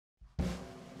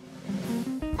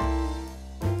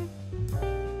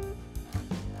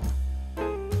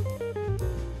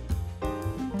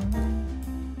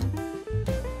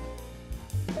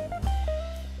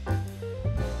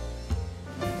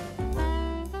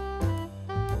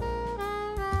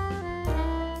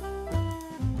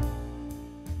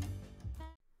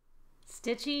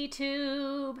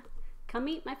StitchyTube. Come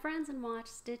meet my friends and watch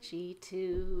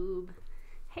StitchyTube.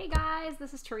 Hey guys,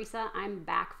 this is Teresa. I'm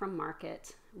back from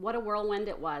market. What a whirlwind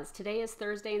it was. Today is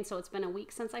Thursday, and so it's been a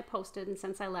week since I posted and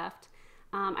since I left.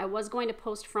 I was going to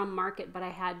post from market, but I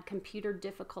had computer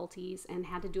difficulties and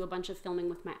had to do a bunch of filming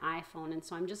with my iPhone. And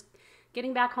so I'm just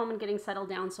getting back home and getting settled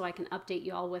down so I can update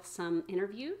you all with some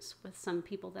interviews with some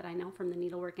people that I know from the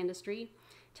needlework industry,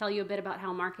 tell you a bit about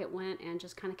how market went, and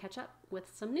just kind of catch up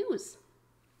with some news.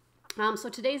 So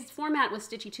today's format with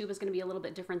StitchyTube is going to be a little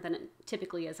bit different than it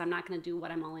typically is. I'm not going to do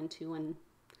what I'm all into and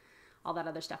all that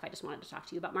other stuff. I just wanted to talk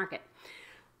to you about market.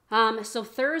 So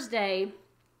Thursday,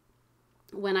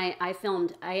 when I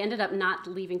filmed, I ended up not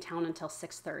leaving town until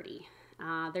 6:30.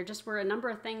 There just were a number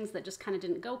of things that just kind of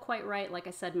didn't go quite right. Like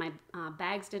I said, my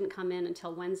bags didn't come in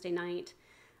until Wednesday night.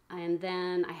 And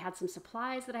then I had some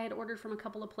supplies that I had ordered from a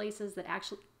couple of places that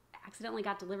actually accidentally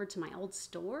got delivered to my old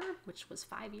store, which was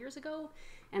 5 years ago.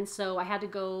 And so I had to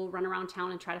go run around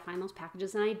town and try to find those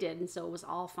packages, and I did, and so it was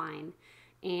all fine.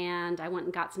 And I went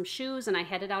and got some shoes, and I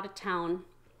headed out of town.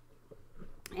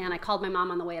 And I called my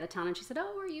mom on the way out of town, and she said,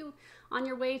 "Oh, are you on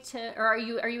your way to, or are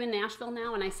you in Nashville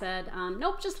now?" And I said,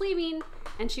 "Nope, just leaving."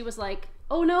 And she was like,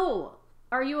 "Oh no,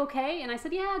 are you okay?" And I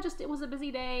said, "Yeah, just it was a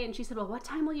busy day." And she said, "Well, what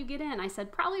time will you get in?" I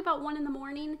said, "Probably about 1 in the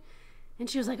morning." And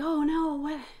she was like, "Oh no,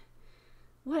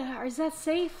 what is that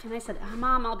safe?" And I said,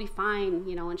 "Mom, I'll be fine,"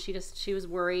 you know. And she was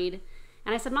worried.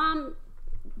 And I said, "Mom,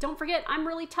 don't forget, I'm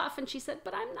really tough." And she said,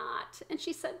 "But I'm not." And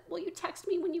she said, "Will you text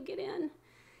me when you get in?"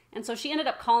 And so she ended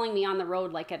up calling me on the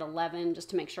road like at 11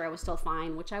 just to make sure I was still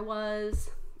fine, which I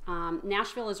was.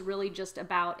 Nashville is really just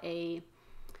about a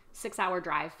 6-hour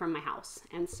drive from my house.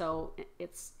 And so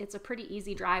it's a pretty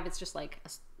easy drive. It's just like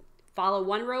follow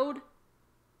one road,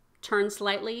 turn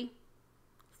slightly,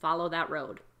 follow that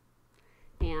road.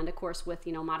 And of course, with,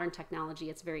 you know, modern technology,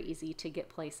 it's very easy to get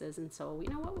places. And so, you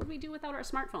know, what would we do without our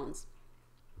smartphones?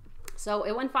 So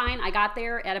it went fine. I got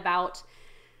there at about,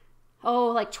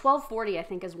 like 12:40, I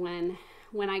think is when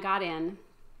I got in.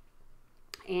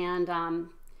 And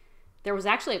there was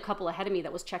actually a couple ahead of me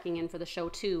that was checking in for the show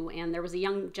too. And there was a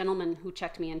young gentleman who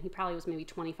checked me in. He probably was maybe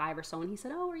 25 or so. And he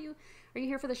said, "Oh, are you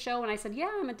here for the show?" And I said,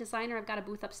 "Yeah, I'm a designer. I've got a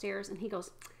booth upstairs." And he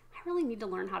goes, "I really need to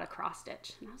learn how to cross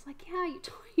stitch." And I was like, "Yeah,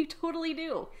 you totally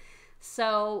do."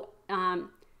 So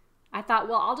I thought,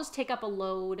 well, I'll just take up a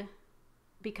load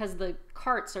because the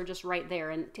carts are just right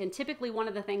there. And typically one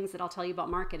of the things that I'll tell you about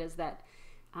market is that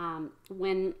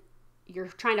when you're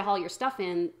trying to haul your stuff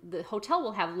in, the hotel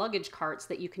will have luggage carts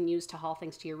that you can use to haul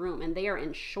things to your room. And they are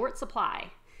in short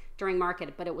supply during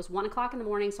market. But it was 1 o'clock in the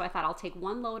morning, so I thought I'll take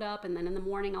one load up and then in the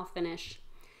morning I'll finish.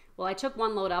 Well, I took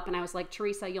one load up and I was like,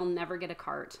 "Teresa, you'll never get a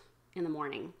cart in the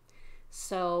morning."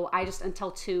 So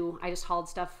until 2, I just hauled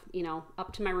stuff, you know,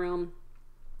 up to my room.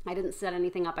 I didn't set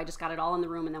anything up. I just got it all in the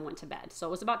room and then went to bed. So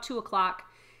it was about 2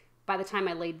 o'clock by the time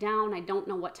I laid down. I don't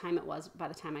know what time it was by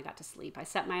the time I got to sleep. I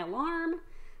set my alarm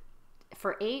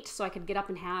for 8 so I could get up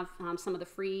and have some of the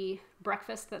free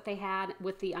breakfast that they had,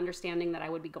 with the understanding that I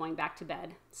would be going back to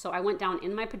bed. So I went down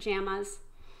in my pajamas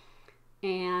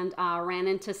and ran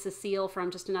into Cecile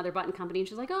from just another button company. And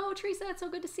she's like, "Oh, Teresa, it's so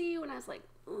good to see you." And I was like,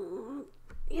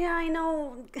 "Yeah, I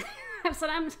know." I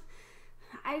said,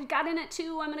 I got in at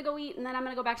 2. I'm going to go eat and then I'm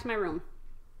going to go back to my room.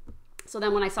 So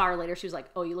then when I saw her later, she was like,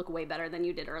 "Oh, you look way better than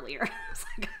you did earlier." I was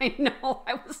like, "I know,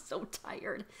 I was so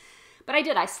tired." But I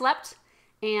did. I slept,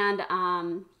 and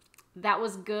that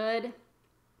was good.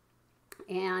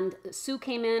 And Sue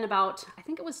came in about, I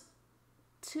think it was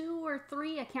 2 or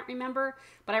 3, I can't remember,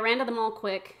 but I ran to the mall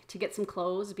quick to get some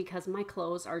clothes because my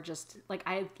clothes are just like,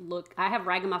 I have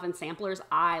ragamuffin samplers.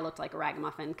 I looked like a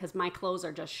ragamuffin because my clothes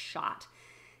are just shot.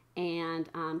 And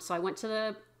so I went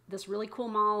to this really cool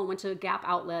mall and went to a Gap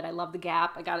outlet. I love the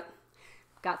Gap. I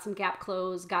got some Gap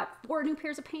clothes, got 4 new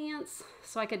pairs of pants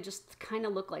so I could just kind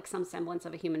of look like some semblance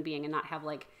of a human being and not have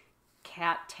like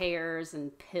cat tears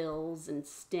and pills and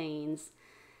stains.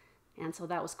 And so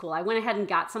that was cool. I went ahead and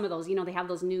got some of those. You know, they have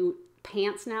those new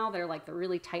pants now. They're like the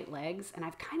really tight legs. And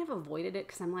I've kind of avoided it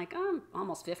because I'm like, I'm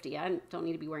almost 50. I don't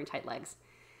need to be wearing tight legs.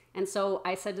 And so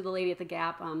I said to the lady at the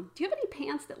Gap, "Do you have any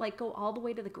pants that like go all the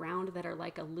way to the ground that are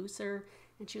like a looser?"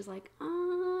 And she was like,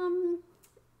 "Not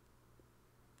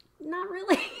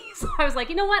really." So I was like,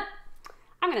 "You know what?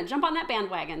 I'm going to jump on that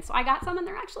bandwagon." So I got some and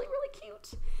they're actually really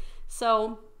cute.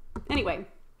 So anyway,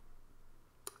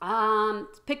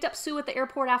 picked up Sue at the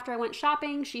airport after I went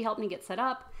shopping. She helped me get set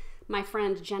up. My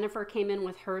friend Jennifer came in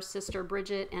with her sister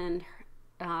Bridget and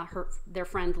their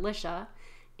friend Lisha.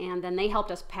 And then they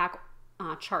helped us pack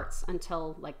charts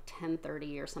until like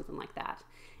 10:30 or something like that.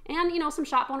 And, you know, some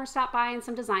shop owners stopped by and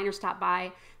some designers stopped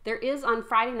by. There is, on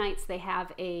Friday nights, they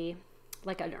have a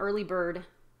like an early bird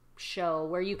show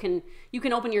where you can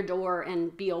open your door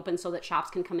and be open so that shops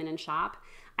can come in and shop.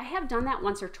 I have done that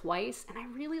once or twice, and I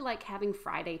really like having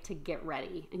Friday to get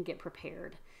ready and get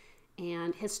prepared.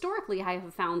 And historically, I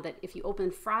have found that if you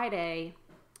open Friday,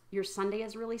 your Sunday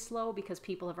is really slow because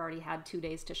people have already had 2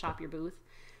 days to shop your booth.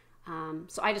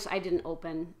 So I didn't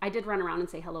open. I did run around and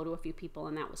say hello to a few people,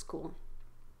 and that was cool.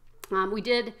 We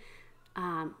did,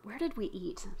 where did we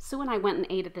eat? Sue and I went and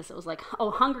ate at this. It was like,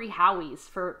 Hungry Howie's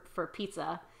for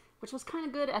pizza, which was kind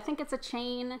of good. I think it's a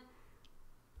chain.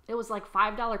 It was like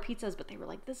 $5 pizzas, but they were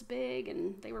like this big,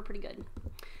 and they were pretty good.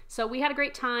 So we had a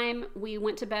great time. We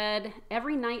went to bed.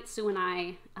 Every night, Sue and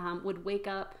I would wake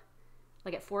up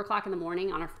like at 4 o'clock in the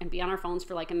morning and be on our phones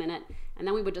for like a minute. And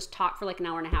then we would just talk for like an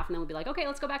hour and a half, and then we'd be like, okay,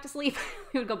 let's go back to sleep.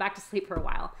 We would go back to sleep for a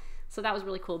while. So that was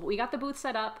really cool. But we got the booth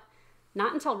set up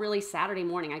not until really Saturday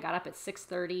morning. I got up at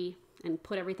 6:30 and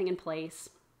put everything in place.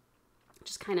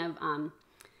 Just kind of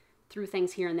threw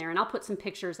things here and there. And I'll put some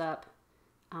pictures up.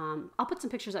 I'll put some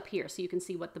pictures up here so you can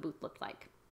see what the booth looked like.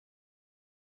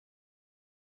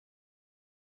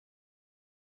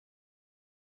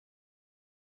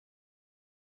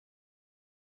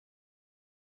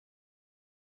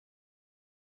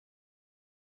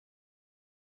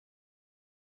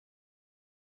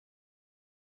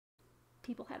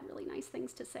 People had really nice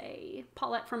things to say.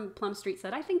 Paulette from Plum Street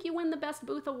said, I think you win the best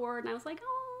booth award. And I was like,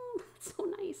 oh, that's so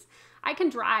nice. I can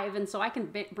drive, and so I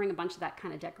can bring a bunch of that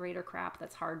kind of decorator crap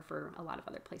that's hard for a lot of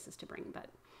other places to bring. But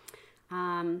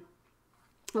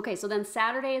okay, so then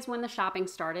Saturday is when the shopping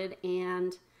started.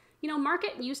 And,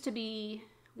 market used to be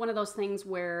one of those things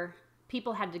where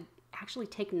people had to actually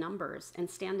take numbers and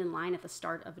stand in line at the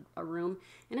start of a room.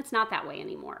 And it's not that way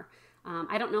anymore.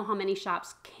 I don't know how many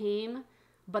shops came,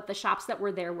 but the shops that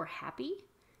were there were happy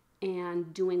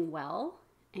and doing well,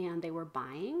 and they were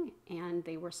buying, and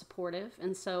they were supportive.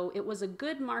 And so it was a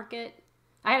good market.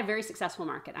 I had a very successful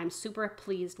market. I'm super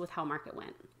pleased with how market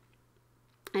went.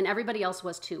 And everybody else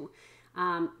was too.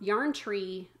 Yarn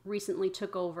Tree recently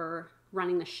took over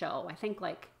running the show. I think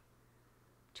like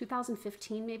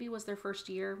 2015 maybe was their first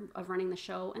year of running the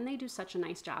show, and they do such a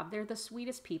nice job. They're the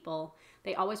sweetest people.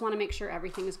 They always want to make sure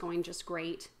everything is going just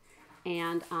great.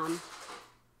 And I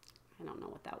don't know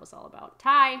what that was all about.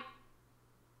 Ty.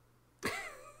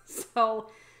 So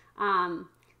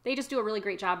they just do a really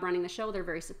great job running the show. They're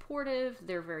very supportive.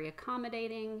 They're very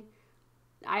accommodating.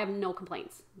 I have no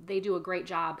complaints. They do a great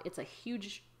job. It's a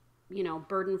huge,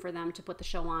 burden for them to put the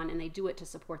show on, and they do it to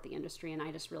support the industry, and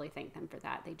I just really thank them for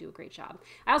that. They do a great job.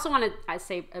 I also want to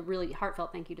say a really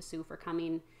heartfelt thank you to Sue for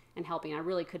coming and helping. I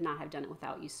really could not have done it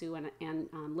without you, Sue, and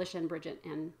Lisha and Bridget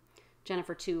and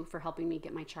Jennifer too, for helping me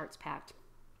get my charts packed.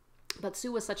 But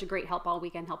Sue was such a great help all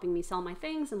weekend, helping me sell my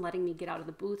things and letting me get out of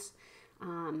the booths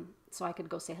so I could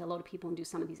go say hello to people and do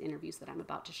some of these interviews that I'm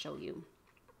about to show you.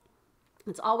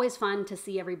 It's always fun to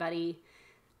see everybody,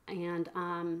 and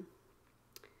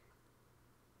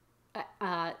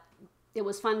it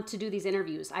was fun to do these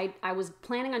interviews. I was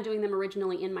planning on doing them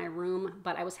originally in my room,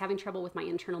 but I was having trouble with my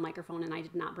internal microphone, and I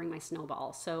did not bring my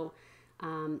snowball. So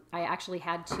I actually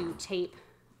had to tape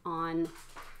on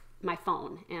my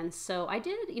phone. And so I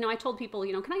did, I told people,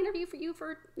 can I interview for you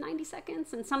for 90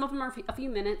 seconds? And some of them are a few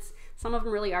minutes. Some of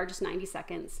them really are just 90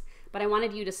 seconds. But I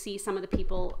wanted you to see some of the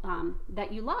people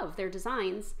that you love, their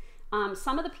designs.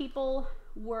 Some of the people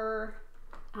were,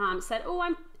 said,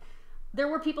 there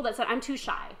were people that said, I'm too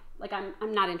shy. Like,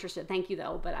 I'm not interested. Thank you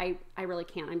though, but I really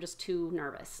can't. I'm just too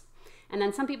nervous. And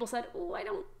then some people said,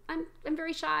 I'm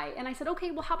very shy. And I said,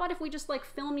 okay, well, how about if we just like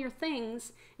film your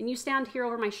things and you stand here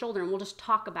over my shoulder and we'll just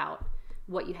talk about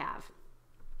what you have.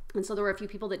 And so there were a few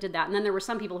people that did that. And then there were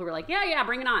some people who were like, yeah,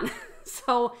 bring it on.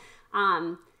 So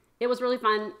it was really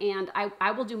fun, and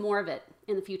I will do more of it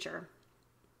in the future.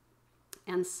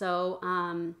 And so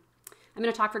I'm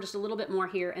going to talk for just a little bit more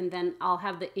here, and then I'll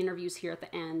have the interviews here at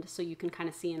the end so you can kind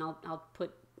of see, and I'll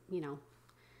put,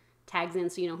 tags in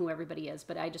so you know who everybody is.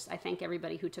 But I thank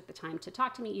everybody who took the time to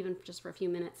talk to me, even just for a few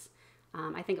minutes.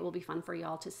 I think it will be fun for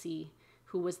y'all to see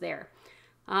who was there.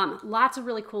 Lots of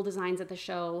really cool designs at the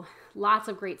show, lots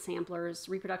of great samplers,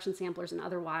 reproduction samplers and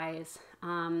otherwise.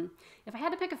 If I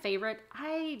had to pick a favorite,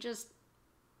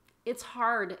 it's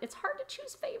hard to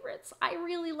choose favorites. I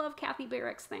really love Kathy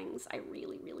Barrick's things. I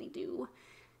really, really do.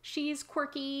 She's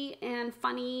quirky and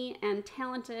funny and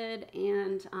talented,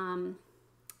 and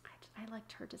I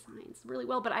liked her designs really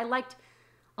well, but I liked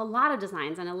a lot of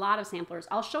designs and a lot of samplers.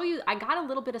 I'll show you, I got a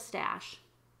little bit of stash,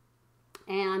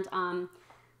 and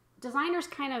designers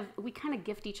we kind of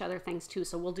gift each other things too.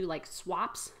 So we'll do like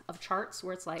swaps of charts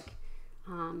where it's like,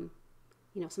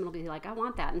 you know, someone will be like, I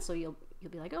want that. And so you'll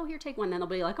be like, oh, here, take one. Then they'll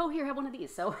be like, oh, here, have one of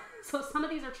these. So some of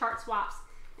these are chart swaps,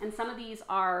 and some of these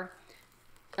are,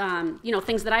 you know,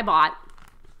 things that I bought.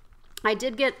 I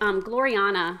did get,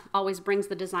 Gloriana always brings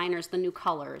the designers the new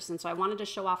colors. And so I wanted to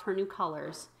show off her new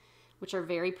colors, which are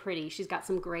very pretty. She's got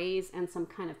some grays and some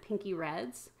kind of pinky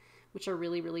reds, which are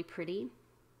really, really pretty.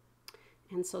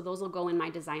 And so those will go in my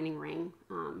designing ring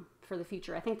for the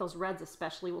future. I think those reds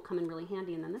especially will come in really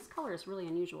handy. And then this color is really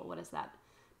unusual. What is that?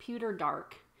 Pewter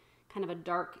dark. Kind of a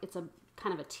dark, it's a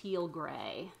kind of a teal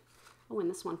gray. Oh, and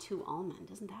this one too, almond.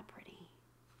 Isn't that pretty?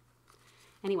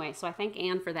 Anyway, so I thank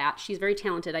Anne for that. She's very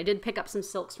talented. I did pick up some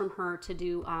silks from her to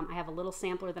do, I have a little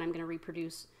sampler that I'm going to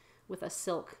reproduce with a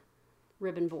silk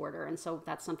ribbon border. And so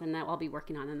that's something that I'll be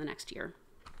working on in the next year.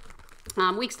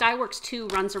 Weeks Dye Works too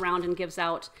runs around and gives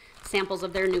out samples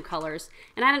of their new colors.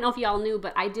 And I don't know if y'all knew,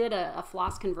 but I did a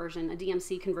floss conversion, a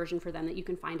DMC conversion for them that you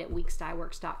can find at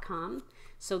weeksdyeworks.com,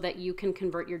 so that you can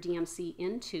convert your DMC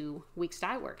into Weeks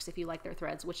Dye Works if you like their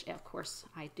threads, which of course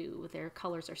I do. Their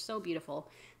colors are so beautiful.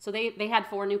 So they had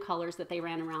 4 new colors that they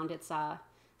ran around. It's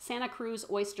Santa Cruz,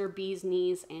 Oyster, Bee's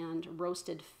Knees, and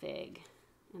Roasted Fig.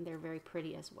 And they're very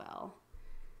pretty as well.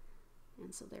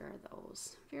 And so there are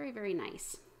those. Very, very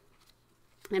nice.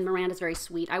 And Miranda's very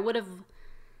sweet. I would have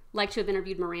liked to have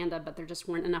interviewed Miranda, but there just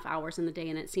weren't enough hours in the day,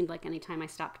 and it seemed like any time I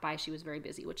stopped by, she was very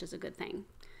busy, which is a good thing.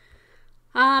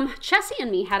 Chessie and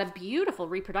me had a beautiful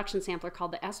reproduction sampler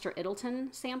called the Esther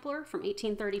Iddleton sampler from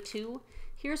 1832.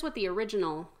 Here's what the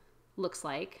original looks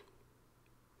like.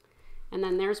 And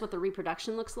then there's what the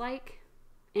reproduction looks like.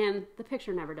 And the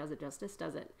picture never does it justice,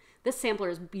 does it? This sampler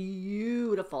is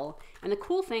beautiful. And the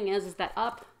cool thing is that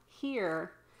up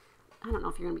here, I don't know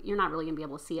if you're not really gonna be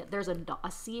able to see it. There's a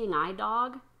seeing eye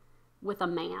dog with a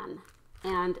man,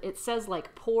 and it says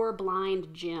like poor blind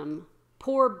Jim,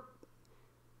 poor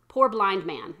blind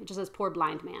man. It just says poor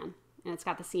blind man, and it's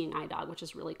got the seeing eye dog, which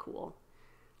is really cool.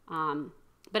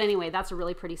 But anyway, that's a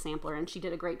really pretty sampler, and she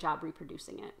did a great job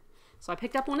reproducing it. So I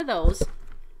picked up one of those.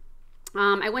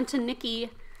 I went to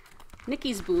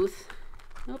Nikki's booth.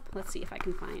 Nope, let's see if I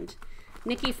can find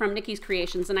Nikki from Nikki's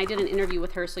Creations, and I did an interview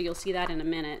with her, so you'll see that in a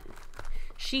minute.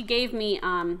 She gave me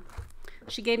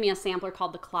a sampler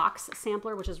called the Clocks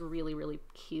sampler, which is really, really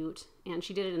cute, and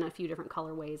she did it in a few different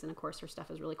colorways, and of course her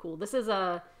stuff is really cool. This is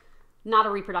not a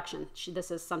reproduction. This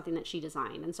is something that she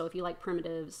designed, and so if you like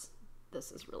primitives,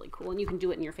 this is really cool, and you can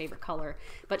do it in your favorite color.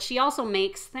 But she also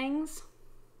makes things,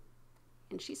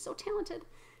 and she's so talented.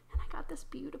 And I got this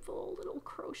beautiful little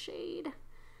crocheted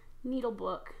needle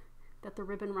book that the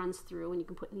ribbon runs through, and you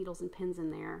can put needles and pins in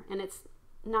there, and it's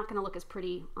not going to look as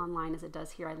pretty online as it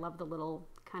does here. I love the little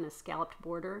kind of scalloped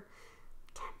border.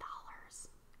 $10.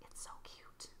 It's so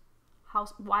cute.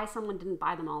 Why someone didn't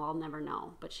buy them all, I'll never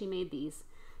know, but she made these,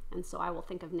 and so I will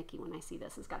think of Nikki when I see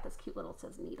this. It's got this cute little, it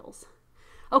says needles.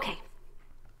 Okay.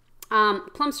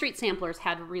 Plum Street Samplers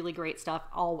had really great stuff,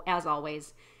 as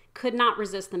always. Could not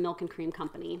resist the Milk and Cream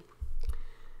Company.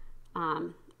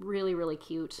 Really, really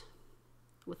cute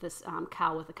with this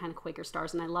cow with the kind of Quaker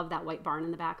stars. And I love that white barn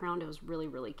in the background. It was really,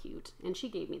 really cute. And she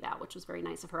gave me that, which was very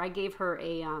nice of her. I gave her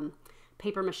a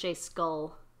paper mache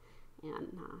skull,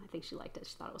 and I think she liked it.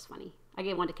 She thought it was funny. I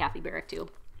gave one to Kathy Barrick too.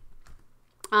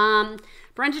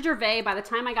 Brenda Gervais, by the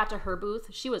time I got to her booth,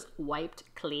 she was wiped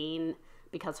clean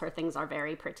because her things are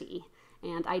very pretty.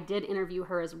 And I did interview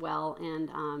her as well,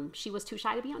 and she was too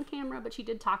shy to be on camera, but she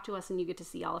did talk to us, and you get to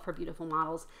see all of her beautiful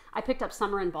models. I picked up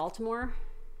Summer in Baltimore,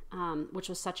 which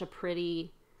was such a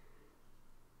pretty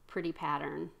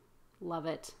pattern. Love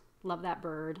it. Love that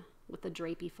bird with the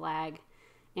drapey flag.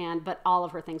 But all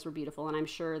of her things were beautiful, and I'm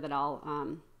sure that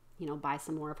I'll, buy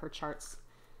some more of her charts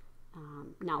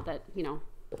now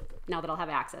that I'll have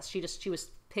access. She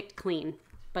was picked clean,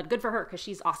 but good for her because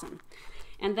she's awesome.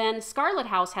 And then Scarlet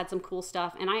House had some cool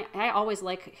stuff, and I always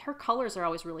like, her colors are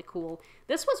always really cool.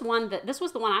 This was the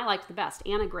one I liked the best,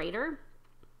 Anna Grader.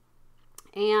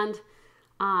 And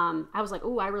I was like,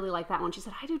 oh, I really like that one. She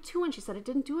said, I do too. And she said, it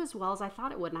didn't do as well as I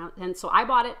thought it would. And so I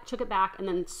bought it, took it back, and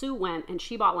then Sue went, and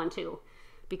she bought one too,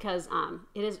 because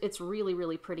it's really,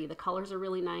 really pretty. The colors are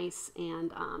really nice,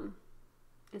 and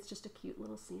it's just a cute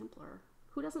little sampler.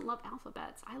 Who doesn't love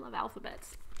alphabets? I love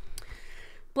alphabets.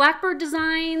 Blackbird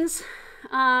Designs,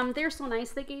 they're so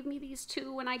nice. They gave me these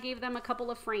too, and I gave them a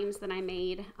couple of frames that I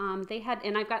made.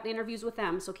 And I've got interviews with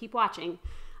them, so keep watching.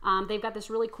 They've got this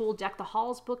really cool Deck the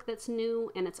Halls book that's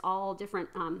new, and it's all different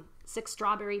 6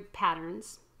 strawberry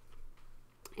patterns.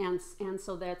 And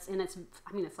so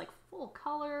it's like full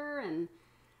color and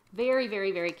very,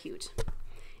 very, very cute.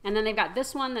 And then they've got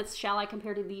this one that's Shall I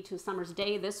Compare to Thee to a Summer's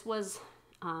Day. This was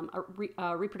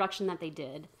a reproduction that they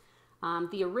did.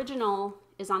 The original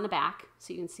is on the back,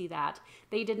 so you can see that.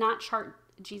 They did not chart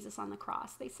Jesus on the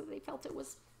cross. They said they felt it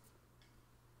was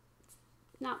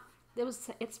not,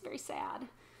 it's very sad.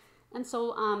 And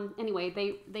so anyway,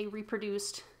 they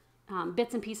reproduced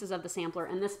bits and pieces of the sampler,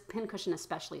 and this pincushion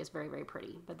especially is very, very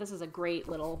pretty. But this is a great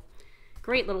little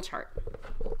chart.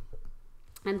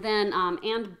 And then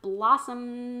And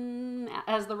Blossom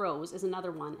as the Rose is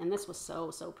another one, and this was so,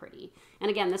 so pretty. And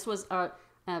again, this was a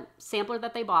sampler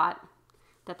that they bought,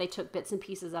 that they took bits and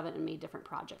pieces of it and made different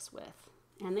projects with.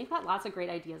 And they've got lots of great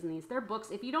ideas in these. Their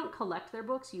books, if you don't collect their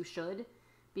books, you should,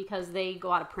 because they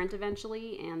go out of print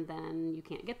eventually, and then you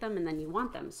can't get them, and then you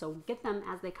want them. So get them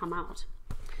as they come out.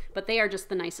 But they are just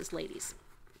the nicest ladies.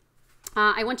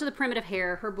 I went to the Primitive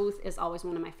Hair. Her booth is always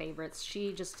one of my favorites.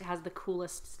 She just has the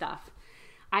coolest stuff.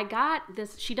 I got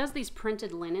this, she does these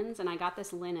printed linens, and I got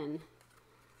this linen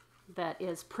that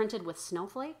is printed with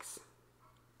snowflakes.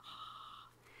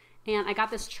 And I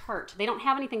got this chart. They don't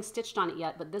have anything stitched on it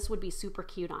yet, but this would be super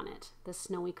cute on it. This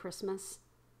Snowy Christmas.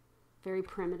 Very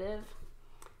primitive.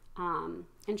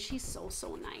 And she's so,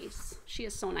 so nice. She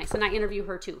is so nice. And I interview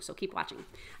her too, so keep watching.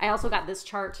 I also got this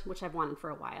chart, which I've wanted for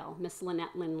a while. Miss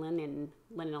Lynette Linen,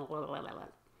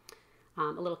 a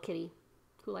little kitty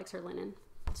who likes her linen.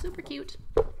 Super cute.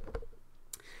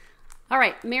 All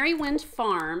right, Mary Wind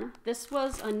Farm. This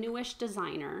was a newish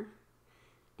designer.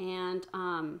 And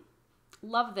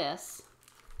love this.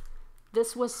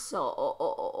 This was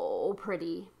so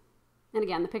pretty. And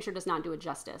again, the picture does not do it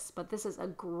justice, but this is a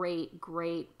great,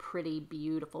 great, pretty,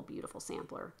 beautiful, beautiful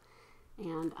sampler.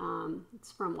 And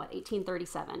it's from, what,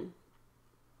 1837.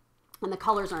 And the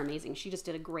colors are amazing. She just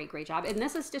did a great, great job. And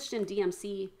this is stitched in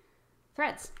DMC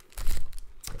threads.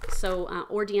 So,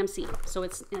 or DMC. So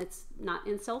it's not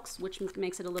in silks, which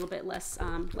makes it a little bit less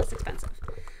expensive.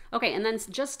 Okay, and then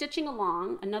just stitching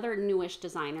along, another newish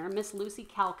designer, Miss Lucy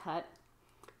Calcutt.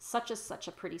 Such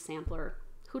a pretty sampler.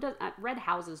 Who does red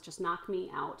houses just knock me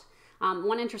out.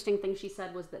 One interesting thing she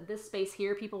said was that this space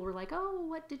here, people were like, oh,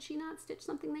 what, did she not stitch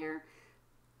something there?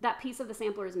 That piece of the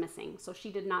sampler is missing, so she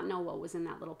did not know what was in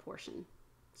that little portion.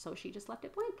 So she just left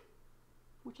it blank,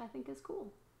 which I think is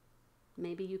cool.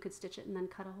 Maybe you could stitch it and then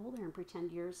cut a hole there and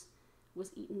pretend yours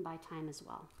was eaten by time as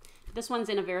well. This one's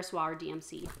in a Versoir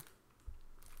DMC,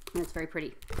 and it's very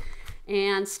pretty.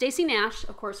 And Stacy Nash,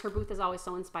 of course, her booth is always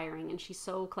so inspiring, and she's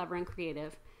so clever and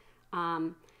creative.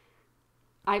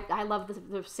 I love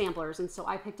the samplers, and so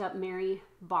I picked up Mary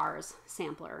Barr's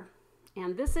sampler.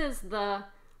 And this is the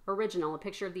original, a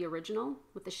picture of the original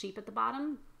with the sheep at the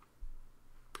bottom.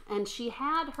 And she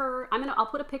had her, I'll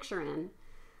put a picture in.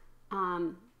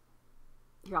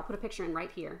 Here, I'll put a picture in right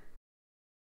here.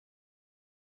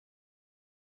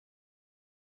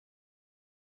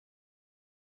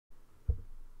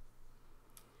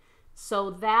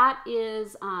 So that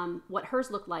is what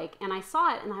hers looked like. And I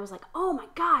saw it and I was like, oh my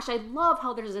gosh, I love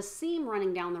how there's a seam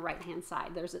running down the right-hand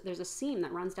side. There's a seam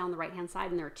that runs down the right-hand side,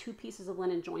 and there are two pieces of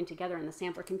linen joined together, and the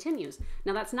sampler continues.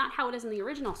 Now that's not how it is in the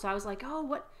original. So I was like, oh,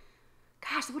 what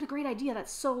a great idea.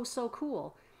 That's so, so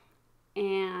cool.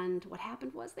 And what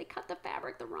happened was they cut the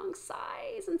fabric the wrong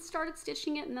size and started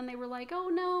stitching it. And then they were like, oh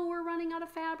no, we're running out of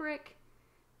fabric.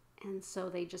 And so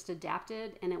they just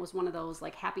adapted, and it was one of those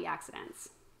like happy accidents.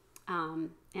 And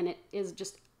it is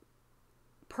just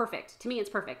perfect. To me, it's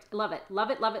perfect. Love it. Love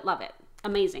it, love it, love it.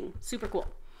 Amazing. Super cool.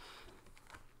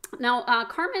 Now,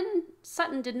 Carmen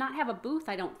Sutton did not have a booth,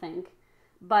 I don't think,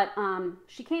 but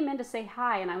she came in to say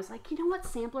hi, and I was like, you know what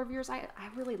sampler of yours I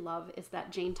really love is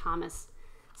that Jane Thomas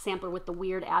sampler with the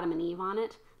weird Adam and Eve on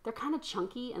it. They're kind of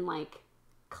chunky and like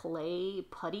clay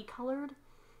putty colored.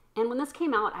 And when this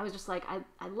came out, I was just like,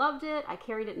 I loved it. I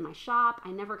carried it in my shop.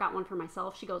 I never got one for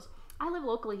myself. She goes, I live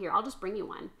locally here. I'll just bring you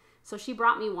one. So she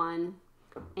brought me one,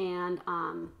 and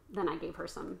then I gave her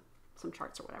some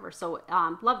charts or whatever. So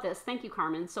love this. Thank you,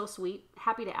 Carmen. So sweet.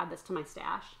 Happy to add this to my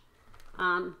stash.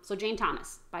 So Jane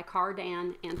Thomas by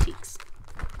Cardan Antiques.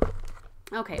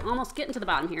 Okay, almost getting to the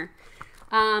bottom here.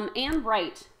 Anne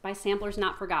Wright by Samplers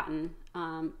Not Forgotten.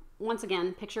 Once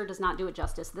again, picture does not do it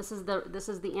justice. This is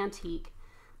the antique,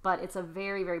 but it's a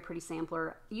very, very pretty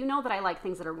sampler. You know that I like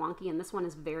things that are wonky, and this one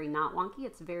is very not wonky.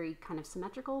 It's very kind of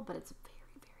symmetrical, but it's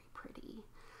very, very pretty.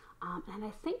 And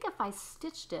I think if I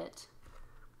stitched it,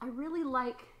 I really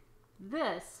like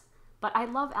this, but I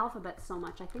love alphabet so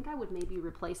much. I think I would maybe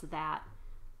replace that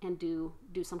and do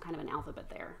some kind of an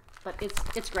alphabet there. But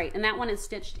it's great. And that one is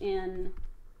stitched in,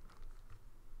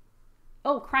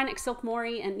 Krynic Silk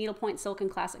Mori and Needlepoint Silk and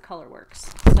Classic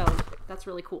Colorworks. So that's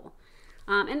really cool.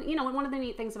 And, you know, one of the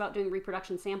neat things about doing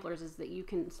reproduction samplers is that you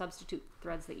can substitute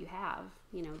threads that you have.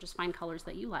 You know, just find colors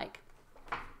that you like.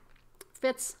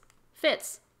 Fits.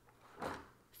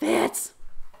 Fits.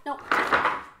 No.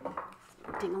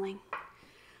 Ding-a-ling.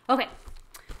 Okay.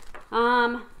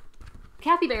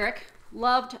 Kathy Barrick,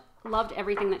 loved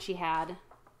everything that she had.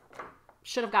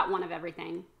 Should have got one of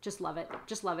everything. Just love it.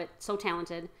 Just love it. So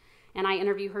talented. And I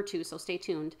interview her too, so stay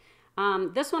tuned.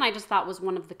 This one I just thought was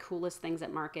one of the coolest things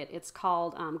at Market. It's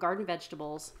called Garden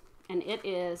Vegetables, and it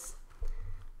is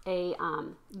a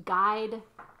guide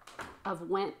of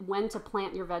when to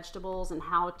plant your vegetables and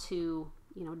how to,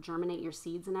 germinate your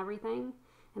seeds and everything.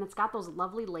 And it's got those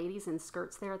lovely ladies in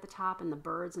skirts there at the top, and the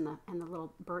birds and the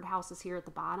little bird houses here at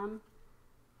the bottom.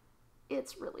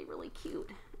 It's really, really cute.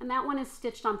 And that one is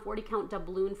stitched on 40 count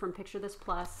doubloon from Picture This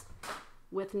Plus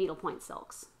with needlepoint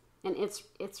silks. And it's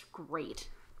great.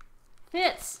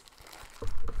 Fits.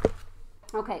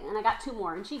 Okay, and I got 2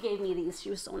 more, and she gave me these. She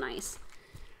was so nice.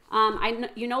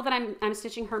 You know that I'm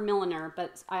stitching her Milliner,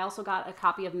 but I also got a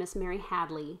copy of Miss Mary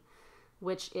Hadley,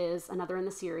 which is another in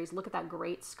the series. Look at that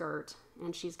great skirt.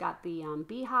 And she's got the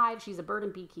beehive. She's a bird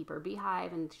and beekeeper.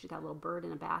 Beehive, and she's got a little bird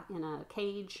in a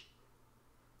cage.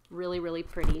 Really, really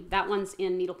pretty. That one's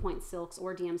in needlepoint silks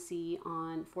or DMC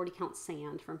on 40 count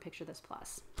sand from Picture This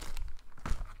Plus.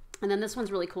 And then this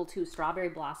one's really cool too, Strawberry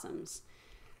Blossoms.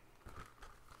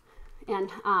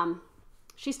 And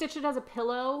she stitched it as a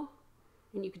pillow,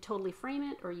 and you could totally frame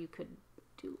it, or you could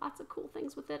do lots of cool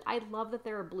things with it. I love that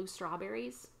there are blue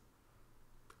strawberries.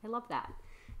 I love that.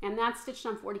 And that's stitched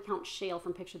on 40 count shale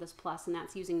from Picture This Plus, and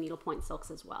that's using needlepoint silks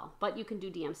as well. But you can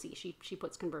do DMC. She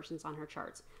puts conversions on her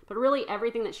charts. But really,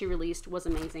 everything that she released was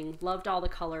amazing. Loved all the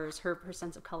colors. Her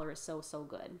sense of color is so, so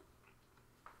good.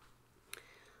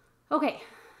 Okay,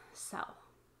 so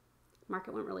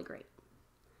Market went really great.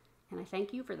 And I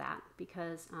thank you for that,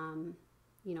 because,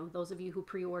 those of you who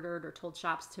pre-ordered or told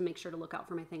shops to make sure to look out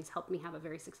for my things helped me have a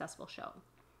very successful show.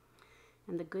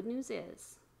 And the good news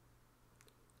is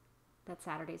that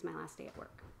Saturday's my last day at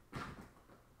work.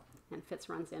 And Fitz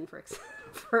runs in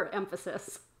for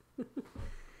emphasis.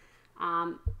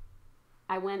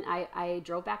 I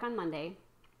drove back on Monday.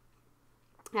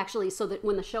 Actually, so that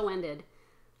when the show ended,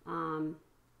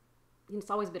 it's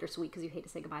always bittersweet because you hate to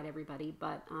say goodbye to everybody,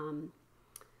 but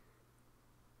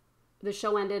the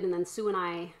show ended, and then Sue and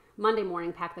I, Monday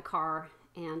morning, packed the car,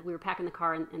 and we were packing the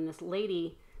car, and this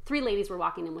 3 ladies were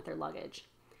walking in with their luggage.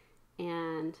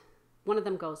 And one of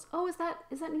them goes, "Oh, is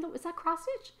that cross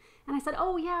stitch?" And I said,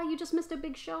 "Oh yeah, you just missed a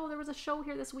big show. There was a show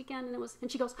here this weekend,"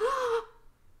 and she goes, "Oh,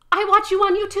 I watch you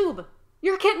on YouTube.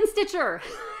 You're a kitten stitcher."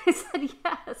 I said,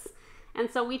 "Yes." And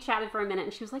so we chatted for a minute,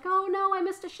 and she was like, "Oh no, I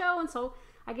missed a show." And so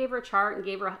I gave her a chart and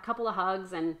gave her a couple of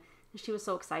hugs, and she was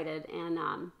so excited,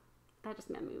 and that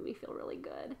just made me feel really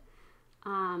good.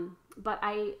 But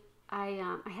I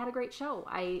had a great show.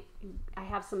 I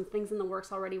have some things in the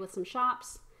works already with some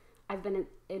shops. I've been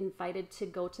invited to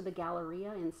go to the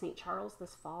Galleria in St. Charles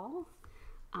this fall.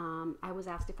 I was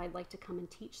asked if I'd like to come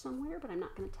and teach somewhere, but I'm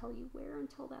not going to tell you where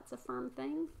until that's a firm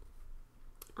thing.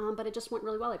 But it just went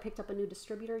really well. I picked up a new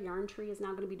distributor. Yarn Tree is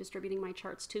now going to be distributing my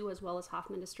charts too, as well as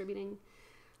Hoffman Distributing.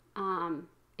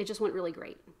 It just went really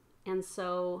great. And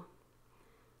so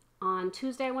on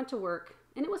Tuesday I went to work,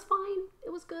 and it was fine. It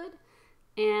was good.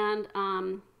 And,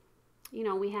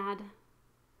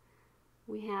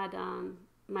 we had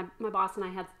my boss and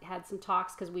I had some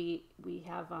talks, because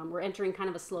we're entering kind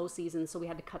of a slow season, so we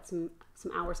had to cut some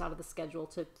hours out of the schedule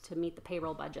to meet the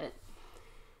payroll budget.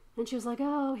 And she was like,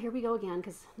 "Oh, here we go again,"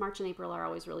 because March and April are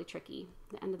always really tricky,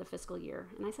 the end of the fiscal year.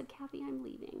 And I said, "Kathy, I'm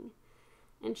leaving."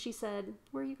 And she said,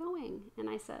 "Where are you going?" And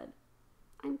I said,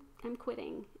 I'm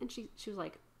quitting." And she was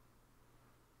like,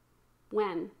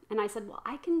 "When?" And I said, "Well,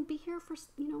 I can be here for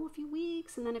a few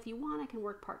weeks, and then if you want, I can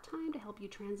work part-time to help you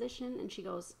transition." And she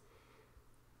goes,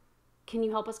 "Can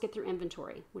you help us get through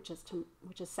inventory," which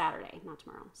is Saturday, not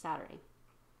tomorrow, Saturday.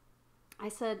 I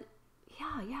said,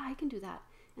 yeah, I can do that.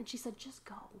 And she said, "Just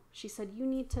go." She said, "You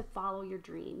need to follow your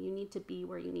dream. You need to be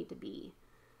where you need to be.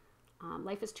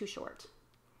 Life is too short."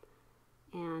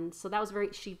 And so that was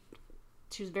she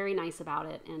was very nice about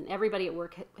it. And everybody at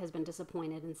work has been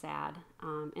disappointed and sad.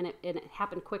 And it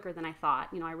happened quicker than I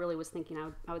thought. I really was thinking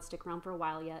I would stick around for a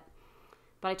while yet.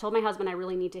 But I told my husband I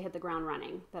really need to hit the ground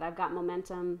running, that I've got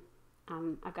momentum.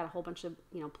 I've got a whole bunch of,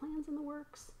 plans in the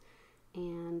works.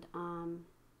 And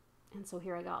so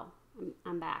here I go.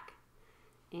 I'm back.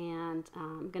 And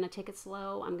I'm going to take it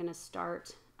slow. I'm going to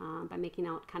start by making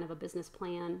out kind of a business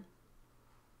plan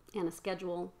and a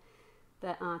schedule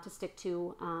that to stick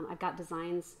to. I've got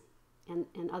designs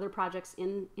and other projects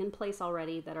in place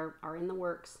already that are in the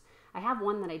works. I have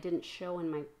one that I didn't show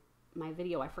in my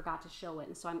video. I forgot to show it,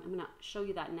 and so I'm going to show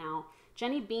you that now.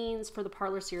 Jenny Beans for the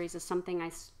Parlor series is something I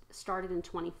started in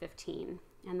 2015,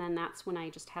 And then that's when I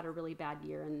just had a really bad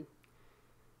year, and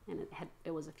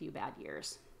it was a few bad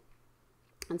years.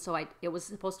 And so it was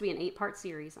supposed to be an 8-part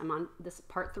series. I'm on this,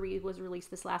 part 3 was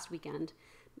released this last weekend,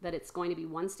 that it's going to be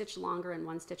 1 stitch longer and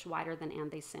 1 stitch wider than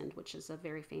And They Sinned, which is a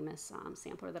very famous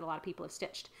sampler that a lot of people have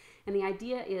stitched. And the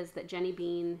idea is that Jenny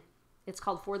Bean, it's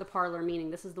called For the Parlor, meaning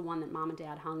this is the one that Mom and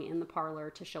Dad hung in the parlor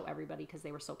to show everybody because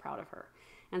they were so proud of her.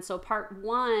 And so part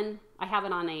 1, I have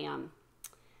it on a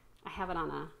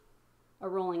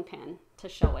rolling pin to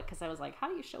show it, because I was like, how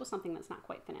do you show something that's not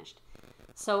quite finished?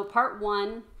 So part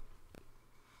 1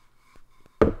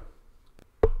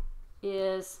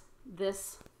 is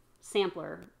this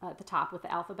sampler at the top with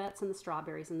the alphabets and the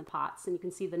strawberries and the pots, and you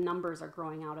can see the numbers are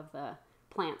growing out of the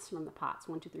plants from the pots.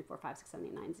 1, 2, 3, 4, 5, 6, 7,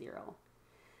 8, 9, 0.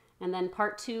 And then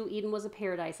part 2, Eden Was a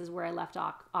Paradise, is where I left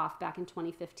off back in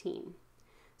 2015.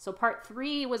 So part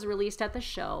 3 was released at the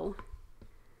show,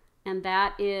 and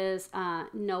that is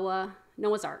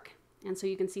Noah's Ark. And so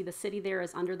you can see the city there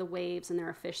is under the waves, and there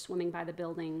are fish swimming by the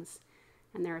buildings.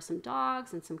 And there are some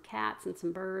dogs and some cats and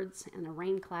some birds and a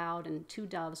rain cloud and 2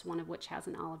 doves, one of which has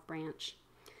an olive branch.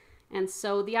 And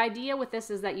so the idea with this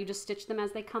is that you just stitch them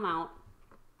as they come out.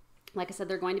 Like I said,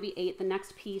 they're going to be 8. The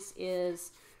next piece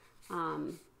is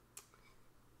the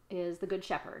Good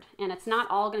Shepherd. And it's not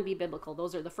all going to be biblical.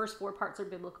 Those are the first 4 parts are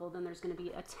biblical. Then there's going to be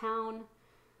a town,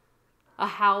 a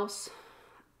house,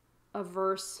 a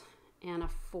verse, and a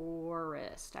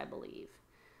forest, I believe.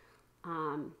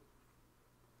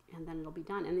 And then it'll be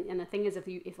done. And the thing is, if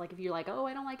you're like, oh,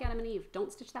 I don't like Adam and Eve,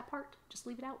 don't stitch that part. Just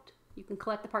leave it out. You can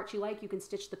collect the parts you like. You can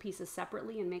stitch the pieces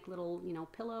separately and make little,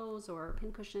 pillows or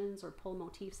pin cushions or pull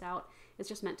motifs out. It's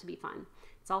just meant to be fun.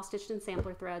 It's all stitched in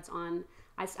sampler threads on,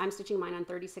 I'm stitching mine on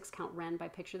 36 count Ren by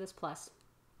Picture This Plus.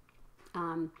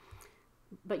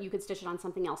 But you could stitch it on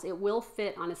something else. It will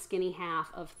fit on a skinny half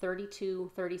of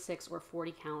 32, 36, or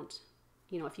 40 count,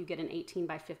 if you get an 18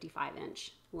 by 55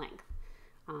 inch length.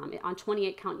 On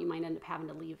 28 count, you might end up having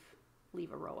to leave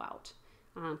a row out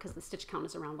because the stitch count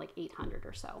is around like 800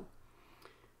 or so.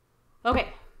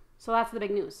 Okay, so that's the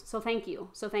big news. So thank you.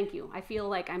 I feel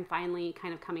like I'm finally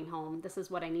kind of coming home. This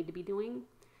is what I need to be doing,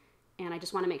 and I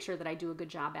just want to make sure that I do a good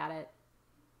job at it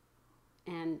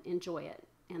and enjoy it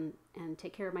and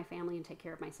take care of my family and take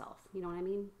care of myself. You know what I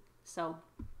mean? So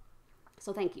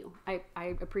thank you. I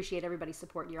appreciate everybody's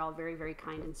support. You're all very, very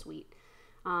kind and sweet.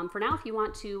 For now, if you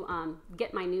want to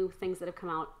get my new things that have come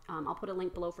out, I'll put a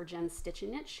link below for Jen's Stitch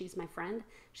and Knit. She's my friend.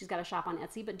 She's got a shop on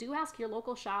Etsy, but do ask your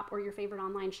local shop or your favorite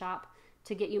online shop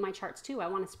to get you my charts too. I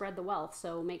want to spread the wealth,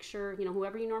 so make sure,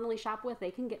 whoever you normally shop with,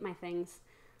 they can get my things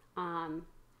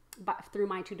through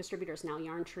my 2 distributors now,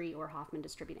 Yarn Tree or Hoffman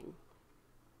Distributing.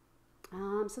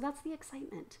 So that's the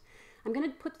excitement. I'm going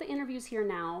to put the interviews here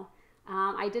now.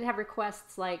 I did have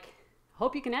requests like,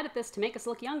 hope you can edit this to make us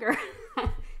look younger.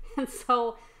 And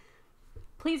so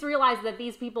please realize that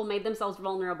these people made themselves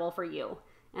vulnerable for you.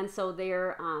 And so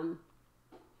they're,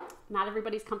 not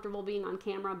everybody's comfortable being on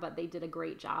camera, but they did a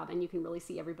great job, and you can really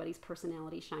see everybody's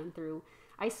personality shine through.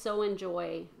 I so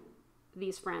enjoy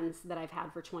these friends that I've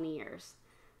had for 20 years.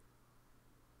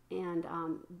 And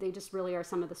they just really are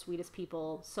some of the sweetest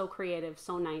people, so creative,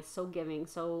 so nice, so giving,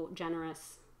 so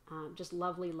generous, just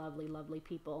lovely, lovely, lovely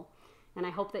people. And I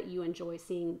hope that you enjoy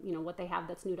seeing, what they have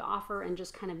that's new to offer and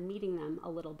just kind of meeting them a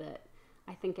little bit.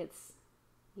 I think it's,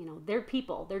 they're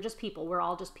people. They're just people. We're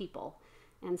all just people.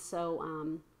 And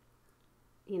so,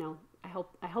 I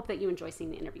hope that you enjoy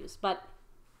seeing the interviews. But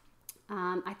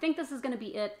I think this is going to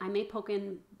be it. I may poke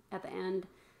in at the end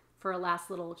for a last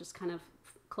little just kind of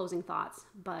closing thoughts.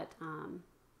 But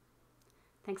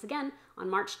thanks again. On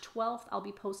March 12th, I'll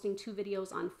be posting 2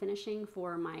 videos on finishing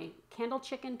for my candle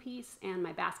chicken piece and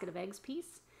my basket of eggs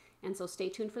piece. And so stay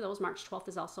tuned for those. March 12th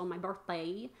is also my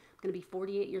birthday. I'm going to be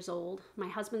 48 years old. My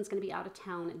husband's going to be out of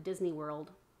town at Disney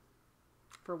World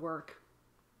for work.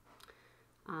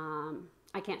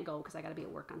 I can't go because I got to be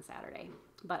at work on Saturday.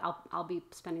 But I'll be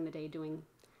spending the day doing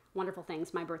wonderful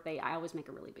things. My birthday, I always make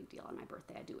a really big deal on my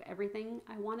birthday. I do everything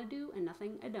I want to do and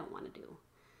nothing I don't want to do.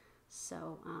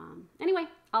 So, anyway,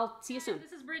 I'll see you soon.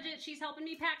 This is Bridget. She's helping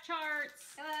me pack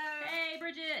charts. Hello. Hey,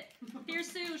 Bridget.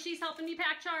 Here's Sue. She's helping me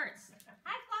pack charts.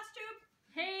 Hi, FlossTube.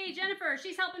 Hey, Jennifer.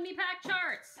 She's helping me pack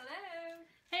charts. Hello.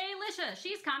 Hey, Lisha.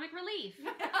 She's comic relief.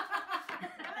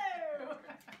 Hello.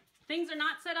 Things are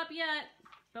not set up yet,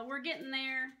 but we're getting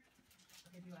there.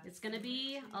 It's going to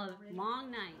be a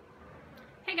long night.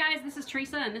 Hey guys, this is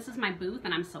Teresa, and this is my booth,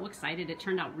 and I'm so excited. It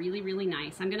turned out really, really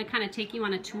nice. I'm going to kind of take you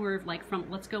on a tour of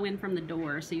let's go in from the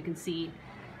door so you can see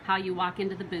how you walk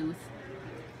into the booth.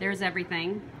 There's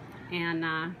everything,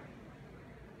 and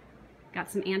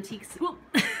got some antiques,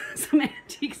 some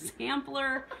antique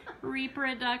sampler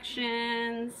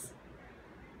reproductions.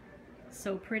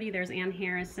 So pretty. There's Ann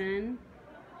Harrison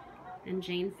and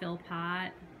Jane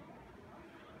Philpott.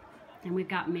 And we've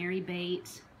got Mary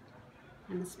Bate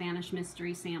and the Spanish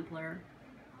Mystery Sampler.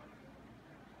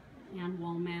 Ann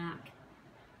Womack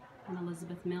and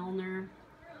Elizabeth Milner.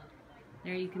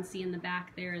 There you can see in the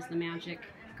back there is the Magic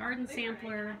Garden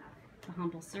Sampler, the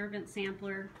Humble Servant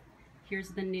Sampler. Here's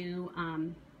the new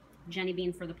Jenny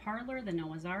Bean for the Parlor, the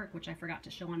Noah's Ark, which I forgot to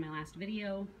show on my last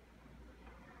video.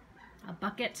 A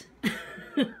bucket,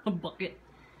 a bucket.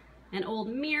 An old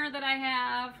mirror that I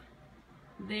have.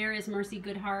 There is Mercy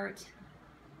Goodhart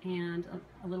and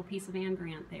a little piece of Anne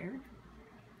Grant there.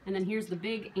 And then here's the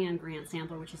big Anne Grant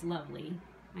sampler, which is lovely.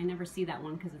 I never see that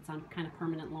one because it's on kind of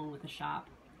permanent loan with the shop.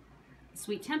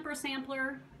 Sweet Temper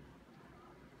sampler.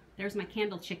 There's my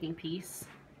candle chicking piece.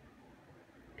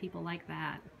 People like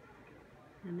that.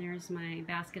 And there's my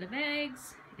basket of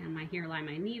eggs and my Here Lie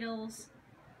My Needles.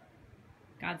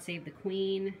 God Save the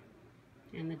Queen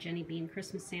and the Jenny Bean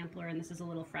Christmas sampler. And this is a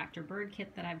little Fractor bird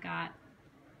kit that I've got.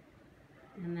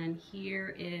 And then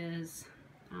here is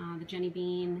the Jenny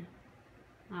Bean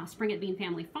Spring at Bean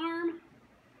Family Farm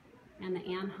and the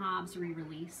Ann Hobbs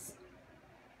re-release.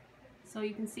 So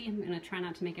you can see I'm going to try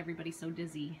not to make everybody so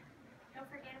dizzy. Don't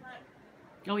forget about...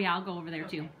 Oh yeah, I'll go over there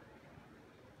too.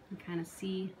 And kind of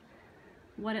see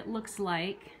what it looks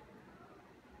like.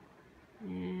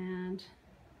 And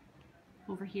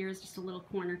over here is just a little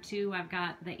corner too. I've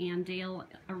got the Ann Dale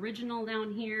original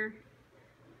down here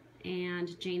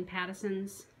and Jane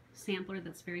Pattison's sampler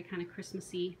that's very kind of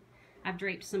Christmassy. I've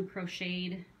draped some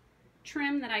crocheted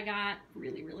trim that I got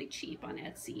really, really cheap on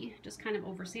Etsy. Just kind of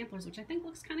over samplers, which I think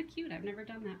looks kind of cute. I've never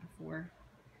done that before.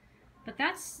 But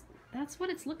that's what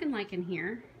it's looking like in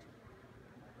here.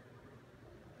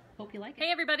 Hope you like it.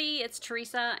 Hey everybody, it's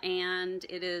Teresa and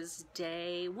it is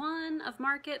day 1 of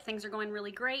market. Things are going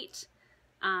really great.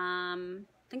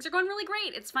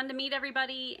 It's fun to meet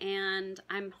everybody and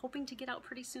I'm hoping to get out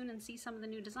pretty soon and see some of the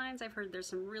new designs. I've heard there's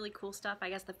some really cool stuff. I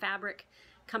guess the fabric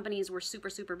companies were super,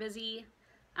 super busy.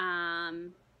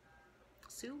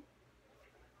 Sue?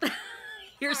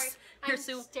 Here's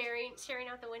Sue. Staring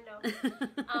out the window.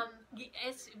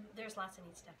 There's lots of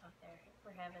neat stuff out there.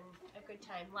 We're having a good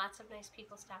time. Lots of nice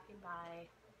people stopping by.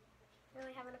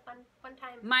 Really having a fun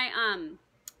time.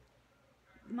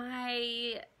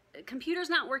 My computer's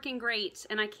not working great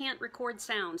and I can't record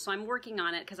sound, so I'm working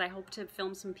on it because I hope to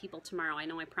film some people tomorrow. I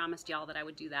know I promised y'all that I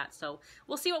would do that, so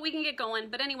we'll see what we can get going.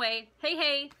 But anyway,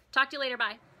 hey, talk to you later,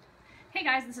 bye. Hey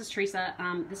guys, this is Teresa.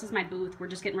 This is my booth. We're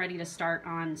just getting ready to start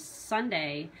on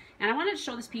Sunday. And I wanted to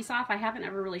show this piece off. I haven't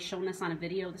ever really shown this on a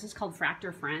video. This is called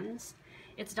Fractor Friends.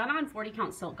 It's done on 40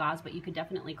 count silk gauze, but you could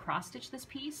definitely cross stitch this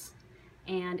piece.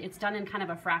 And it's done in kind of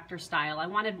a Fractor style. I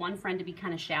wanted one friend to be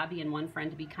kind of shabby and one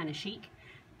friend to be kind of chic.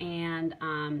 And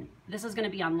this is going to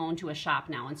be on loan to a shop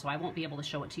now, and so I won't be able to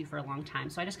show it to you for a long time.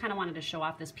 So I just kind of wanted to show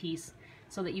off this piece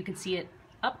so that you could see it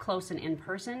up close and in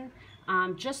person.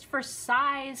 Just for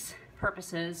size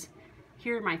purposes,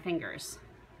 here are my fingers.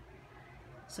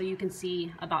 So you can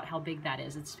see about how big that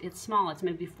is. It's small, it's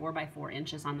maybe 4 by 4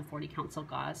 inches on the 40 count silk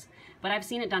gauze. But I've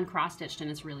seen it done cross-stitched and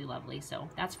it's really lovely. So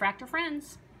that's Fractor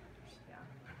Friends.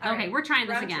 Okay, right, we're trying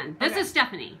this again. This is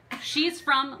Stephanie. She's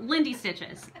from Lindy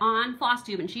Stitches on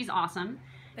FlossTube and she's awesome.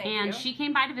 Thank you. She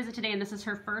came by to visit today and this is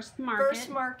her first market. First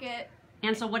market.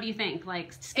 And so what do you think?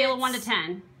 Like scale of 1 to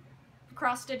 10.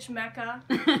 Cross-stitch mecca.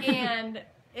 And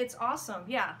it's awesome.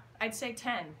 Yeah, I'd say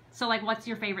 10. So like what's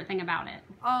your favorite thing about it?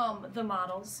 The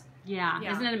models. Yeah.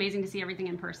 Isn't it amazing to see everything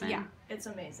in person? Yeah, it's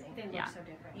amazing. They look so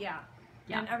different. Yeah.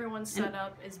 And everyone's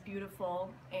setup is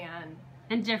beautiful and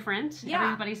different. Yeah.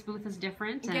 Everybody's booth is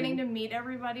different. And getting to meet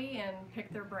everybody and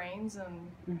pick their brains and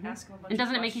ask them a bunch of questions. And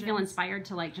doesn't it make you feel inspired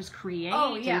to like just create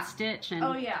and stitch?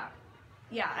 And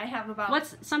yeah, I have about...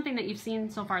 What's something that you've seen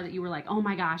so far that you were like, oh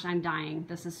my gosh, I'm dying.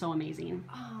 This is so amazing.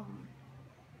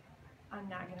 I'm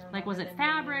not going to remember. Like was it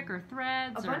fabric or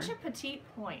threads? A bunch of petite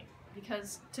point.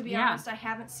 Because to be honest, I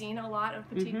haven't seen a lot of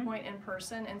petite point in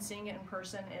person, and seeing it in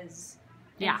person is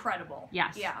incredible.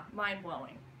 Yes. Yeah,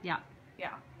 mind-blowing. Yeah.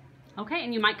 Yeah. Okay,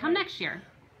 and you might come next year.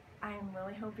 I'm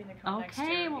really hoping to come next year.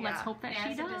 Okay, well let's hope that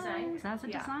she does. As a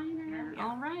designer.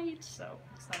 All right. So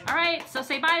excited. All right, so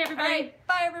say bye everybody. All right,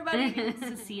 bye everybody.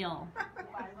 Cecile.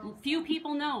 Few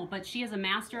people know, but she is a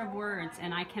master of words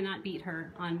and I cannot beat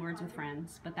her on Words with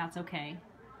Friends, but that's okay.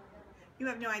 You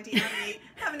have no idea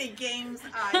how many games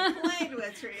I played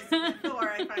with Teresa before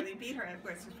I finally beat her in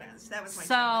Words with Friends. That was my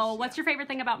challenge. What's your favorite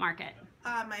thing about market?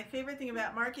 My favorite thing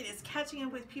about market is catching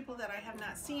up with people that I have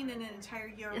not seen in an entire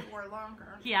year or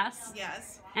longer. Yes.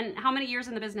 Yes. And how many years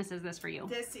in the business is this for you?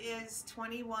 This is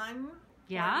 21.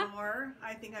 Yeah? Or more.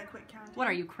 I think I quit counting. What,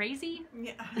 are you crazy?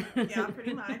 Yeah, yeah,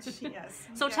 pretty much, yes.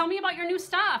 So yeah. tell me about your new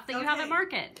stuff that you have at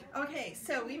Market. Okay,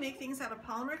 so we make things out of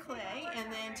polymer clay,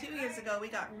 and then 2 years ago we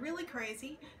got really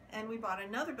crazy and we bought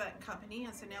another button company,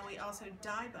 and so now we also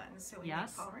dye buttons. So we make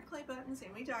polymer clay buttons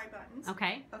and we dye buttons.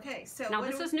 Okay. Okay, so now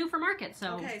this is new for Market,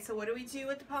 so. Okay, so what do we do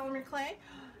with the polymer clay?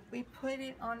 We put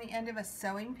it on the end of a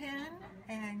sewing pin,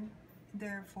 and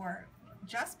they're for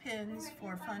just pins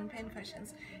for fun pin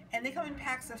cushions, and they come in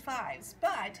packs of 5s,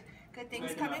 but good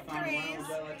things come in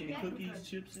 3s.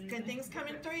 Good things come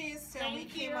in 3s, so we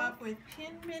came up with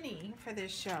Pin Mini for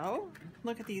this show.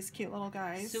 Look at these cute little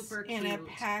guys. Super cute. In a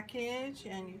package,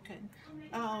 and you can,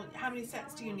 how many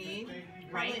sets do you need?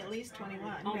 Probably at least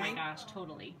 21, Oh right? my gosh,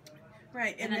 totally.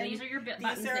 Right, and then these are your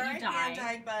buttons these are that you dye.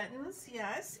 hand-dyed buttons,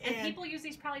 yes. And people use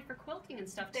these probably for quilting and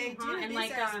stuff too, They do, and these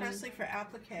like, are especially for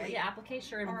applique. Yeah, applique,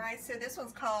 sure. Alright, so this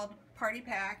one's called Party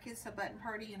Pack. It's a button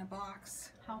party in a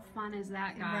box. How fun is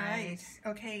that, guys?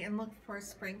 Right. Okay, and look for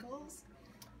sprinkles.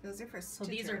 Those are for stitchers. So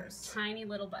these are tiny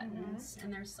little buttons,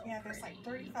 and they're so yeah, pretty. there's like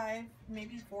 35,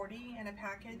 maybe 40 in a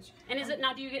package. And is it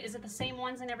now? Do you get? Is it the same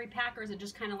ones in every pack, or is it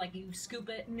just kind of like you scoop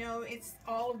it? No, it's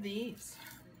all of these.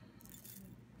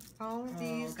 All of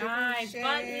these guys,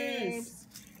 different buttons. shapes.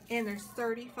 And there's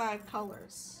 35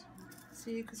 colors.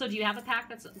 So you could. So do you have a pack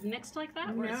that's mixed like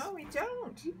that? No, we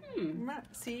don't. Hmm.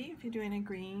 See, if you're doing a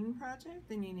green project,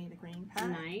 then you need a green pack.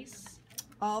 Nice.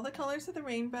 All the colors of the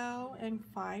rainbow and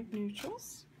 5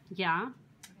 neutrals. Yeah.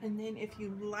 And then if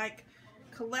you like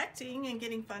collecting and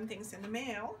getting fun things in the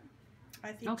mail,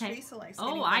 I think Teresa likes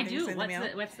getting Oh, fun I things do. in the mail.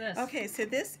 What's this? Okay, so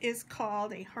this is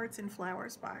called a Hearts and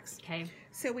Flowers box. Okay.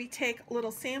 So we take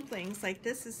little samplings, like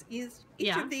this is each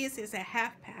of these is a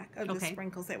half pack of the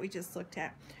sprinkles that we just looked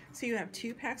at. So you have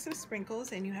 2 packs of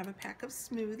sprinkles and you have a pack of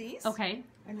smoothies. Okay.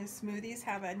 And the smoothies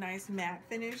have a nice matte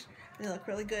finish. They look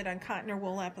really good on cotton or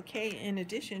wool applique in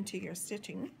addition to your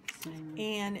stitching.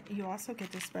 And you also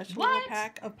get this special little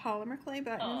pack of polymer clay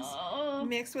buttons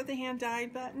mixed with the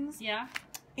hand-dyed buttons. Yeah.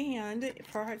 And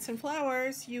for Hearts and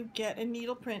Flowers, you get a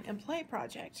needle print and play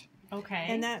project. Okay.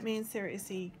 And that means there is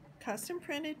a custom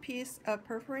printed piece of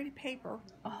perforated paper.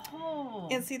 Oh.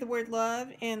 And see the word love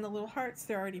and the little hearts,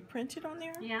 they're already printed on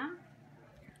there. Yeah.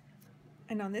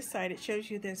 And on this side, it shows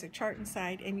you there's a chart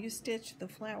inside, and you stitch the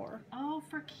flower. Oh,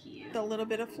 for cute. The little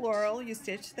bit of floral, you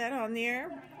stitch that on there.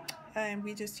 And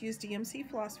we just use DMC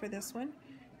floss for this one.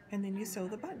 And then you sew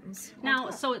the buttons. Now,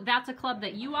 so that's a club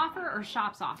that you offer or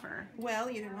shops offer? Well,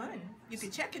 either one. You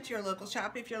can check at your local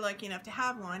shop if you're lucky enough to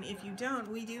have one. If you don't,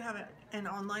 we do have an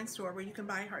online store where you can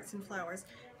buy Hearts and Flowers.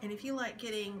 And if you like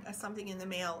getting something in the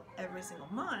mail every single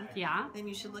month, then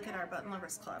you should look at our Button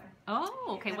Lovers Club.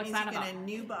 Oh, okay. What's that about? You get a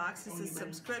new box. It's a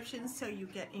subscription, so you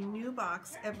get a new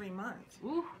box every month.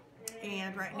 Ooh.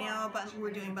 And right now,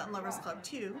 we're doing Button Lovers Club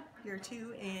 2, year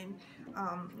 2, and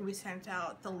we sent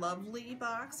out the Lovely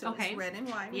box. So it's red and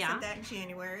white. We sent that in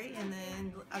January, and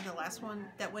then the last one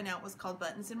that went out was called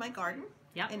Buttons in My Garden.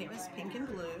 Yep. And it was pink and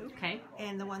blue. Okay.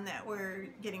 And the one that we're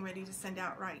getting ready to send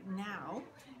out right now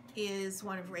is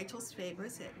one of Rachel's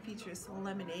favorites. It features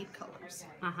lemonade colors.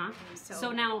 Uh-huh.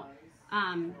 So now,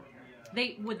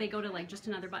 would they go to like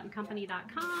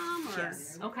justanother.buttoncompany.com or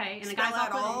okay, and spell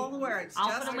out all the words.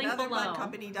 I'll put a link below.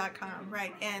 Justanother.buttoncompany.com,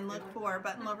 right? And look for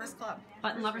Button Lovers Club.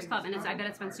 Button Lovers Club, and I bet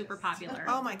it's been super popular.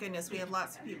 Oh my goodness, we have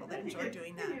lots of people that enjoy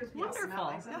doing that.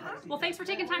 Wonderful. Well, thanks for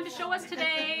taking time to show us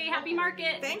today. Happy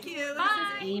Market. Thank you.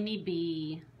 Bye. This is Amy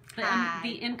B.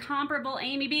 The incomparable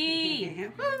Amy B.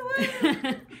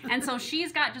 And so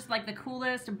she's got just like the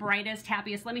coolest, brightest,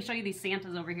 happiest. Let me show you these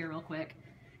Santas over here real quick.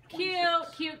 Cute,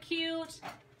 cute, cute.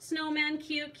 Snowmen,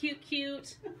 cute, cute,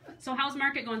 cute. So how's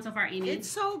Market going so far, Amy? It's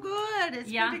so good.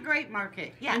 It's been a great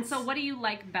Market. Yes. And so what do you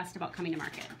like best about coming to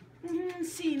Market?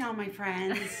 Seeing all my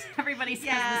friends. Everybody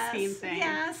says the same thing.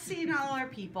 Yeah, seeing all our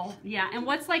people. Yeah, and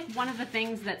what's like one of the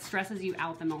things that stresses you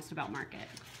out the most about Market?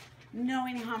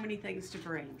 Knowing how many things to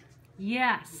bring.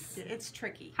 Yes. It's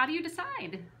tricky. How do you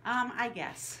decide? I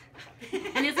guess.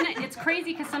 And isn't it, it's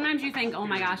crazy because sometimes you think, oh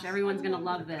my gosh, everyone's going to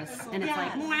love this. And it's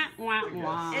like, wah, wah,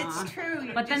 wah. It's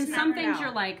true. But then some things you're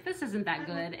like, this isn't that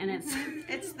good. And it's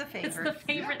the favorite. It's the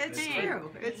favorite it's thing. True.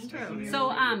 It's true.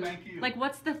 So, like,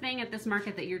 what's the thing at this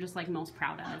Market that you're just like most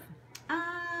proud of?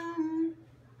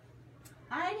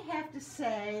 I'd have to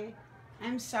say,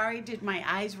 I'm sorry, did my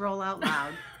eyes roll out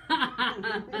loud?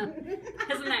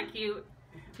 Isn't that cute?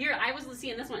 Here, I was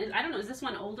seeing this one. I don't know, is this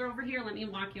one older over here? Let me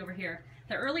walk you over here.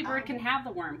 The early bird can have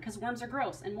the worm because worms are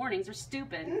gross and mornings are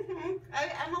stupid.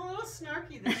 I'm a little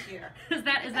snarky this year. Is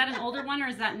that an older one or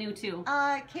is that new too?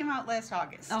 It came out last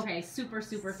August. Okay, super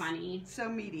funny. So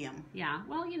medium. Yeah,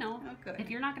 well, you know, good. if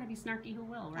you're not going to be snarky, who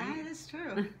will, right? That is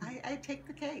true. I take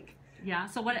the cake. Yeah.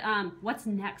 So what's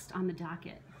next on the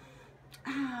docket?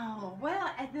 Oh, well,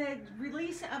 at the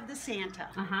release of the Santa.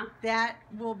 Uh-huh. That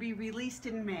will be released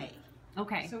in May.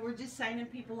 Okay. So we're just signing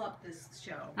people up this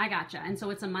show. I gotcha. And so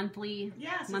it's a monthly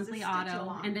monthly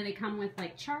auto, and then they come with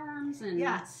like charms and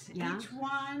yes. Yeah. Each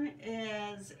one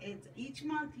is each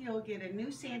month you'll get a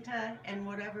new Santa and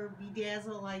whatever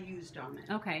bedazzle I used on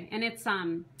it. Okay. And it's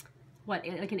what,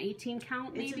 like an 18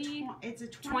 count maybe? It's a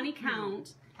 20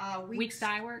 count. Weeks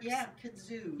dye works? Yeah,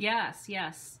 kazoo.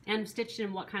 Yes. And stitched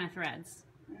in what kind of threads?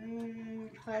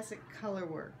 Classic color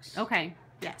works. Okay.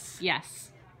 Yes.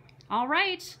 All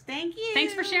right. Thank you.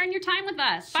 Thanks for sharing your time with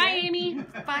us. Bye, Amy.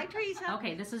 Bye, Teresa.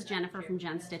 Okay, this is Jennifer from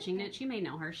Jen's Stitching Knits. You may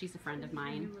know her. She's a friend of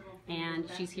mine. And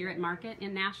she's here at Market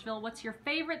in Nashville. What's your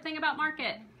favorite thing about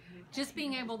Market? Just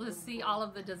being able to see all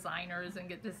of the designers and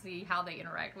get to see how they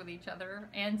interact with each other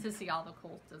and to see all the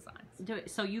cool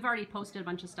designs. So you've already posted a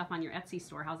bunch of stuff on your Etsy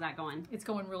store. How's that going? It's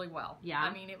going really well. Yeah.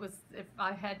 I mean, it was, if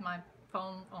I had my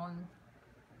phone on,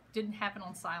 didn't have it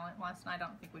on silent last night, I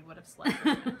don't think we would have slept.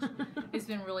 It's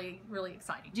been really, really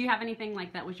exciting. Do you have anything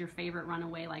like that was your favorite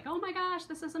runaway, like, oh my gosh,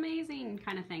 this is amazing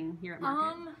kind of thing here at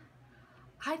Market?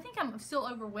 I think I'm still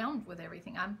overwhelmed with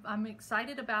everything. I'm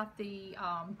excited about the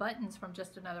buttons from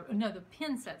the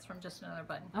pin sets from Just Another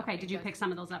Button. Okay, did you pick some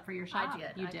of those up for your shop? I did.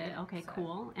 You did? Okay, so.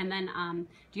 Cool. And then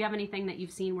do you have anything that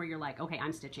you've seen where you're like, okay,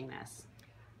 I'm stitching this?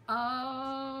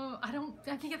 I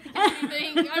can't think of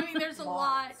anything. I mean, there's a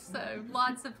lot, so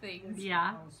lots of things.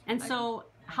 Yeah. And so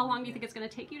how long do you think it's going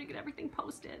to take you to get everything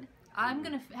posted? I'm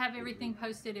going to have everything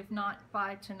posted, if not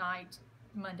by tonight,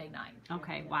 Monday night.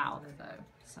 Okay, wow.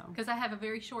 So, because I have a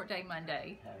very short day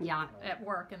Monday. Yeah. At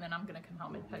work, and then I'm going to come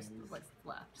home and post what's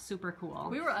left. Super cool.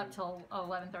 We were up till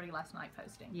 11:30 last night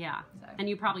posting. Yeah. So. And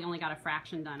you probably only got a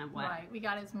fraction done of what? Right. We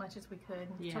got as much as we could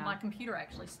until my computer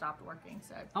actually stopped working.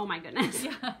 So. Oh my goodness.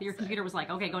 Yeah. Your computer was like,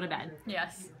 okay, go to bed.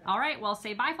 Yes. All right. Well,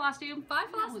 say bye, FlossTube. Bye,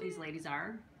 FlossTube. I know who these ladies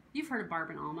are. You've heard of Barb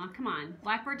and Alma. Come on.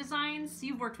 Blackbird Designs.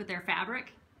 You've worked with their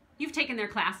fabric. You've taken their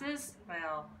classes.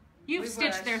 Well, You've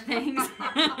stitched their things.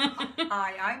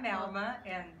 Hi, I'm Alma,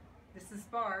 and this is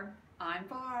Barb. I'm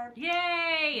Barb.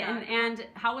 Yay! Yeah. And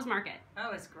how was Market? Oh,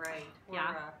 it's great. We're,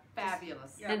 Yeah.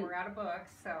 fabulous. Yeah, And- we're out of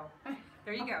books, so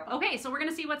there you go. Okay, so we're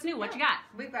going to see what's new. What you got?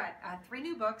 We've got 3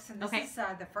 new books, and this Okay. is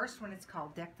the first one. It's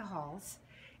called Deck the Halls,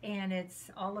 and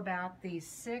it's all about these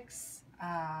 6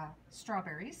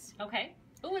 strawberries. Okay.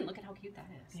 Oh, and look at how cute that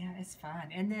is. Yeah, it's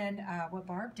fun. And then what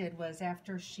Barb did was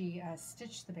after she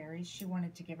stitched the berries, she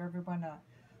wanted to give everyone a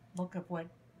look of what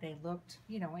they looked,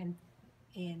 laid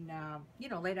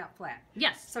out flat.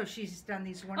 Yes. So she's done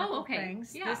these wonderful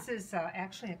things. Yeah. This is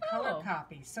actually a color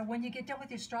copy. So when you get done with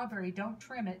your strawberry, don't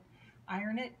trim it.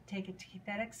 Iron it, take it to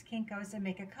FedEx Kinko's and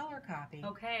make a color copy.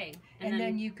 Okay. And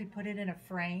then you could put it in a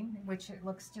frame, which it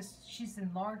looks she's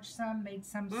enlarged some, made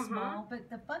some small. But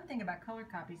the fun thing about color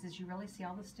copies is you really see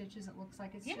all the stitches. It looks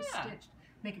like it's just stitched.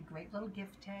 Make a great little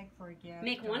gift tag for a gift.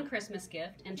 Make one Christmas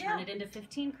gift and turn it into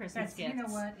 15 Christmas gifts. You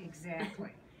know what? Exactly.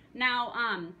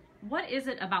 Now, what is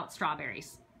it about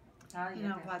strawberries? You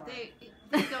know what, they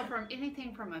go from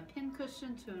anything from a pin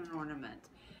cushion to an ornament.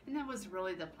 And that was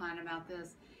really the plan about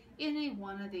this. Any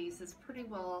one of these is pretty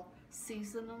well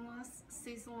seasonless.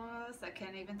 I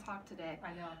can't even talk today.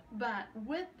 I know. But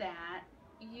with that,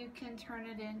 you can turn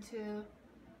it into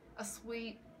a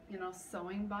sweet,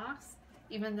 sewing box.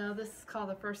 Even though this is called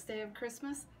the first day of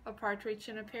Christmas, a partridge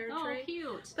in a pear tree. Oh,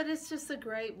 cute. But it's just a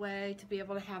great way to be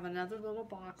able to have another little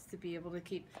box to be able to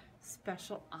keep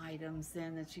special items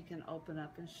in that you can open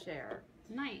up and share.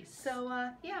 Nice. So,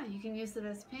 yeah, you can use it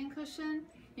as a pincushion.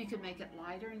 You can make it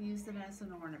lighter and use it as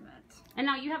an ornament. And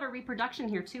now you have a reproduction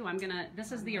here too.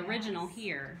 This is the original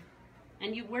here.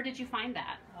 And where did you find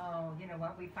that? Oh, you know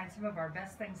what? We find some of our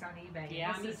best things on eBay.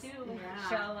 Yeah, this me is, too. Yeah.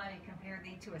 Shall I compare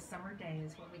thee to a summer day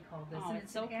is what we call this. Oh, and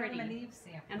it's so an pretty. Adam and Eve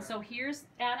sampler. And so here's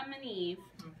Adam and Eve.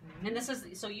 And this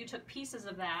is, so you took pieces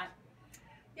of that.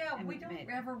 Yeah, And we we don't made-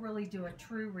 ever really do a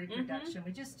true reproduction.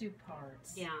 We just do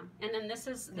parts. Yeah. And then this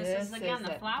is again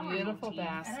the flower beautiful motif. And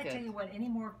I tell basket. you what, any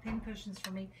more pin cushions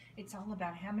for me, it's all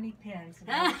about how many pins and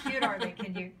how cute are they?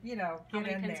 Can you, get How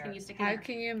many in pins there. can you stick in How there?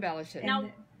 can you embellish it?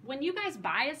 Now, when you guys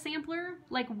buy a sampler,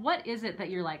 like what is it that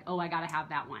you're like, oh, I gotta have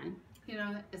that one?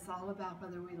 It's all about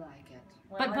whether we like it.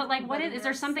 But like, what is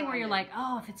there we're something where you're like, excited.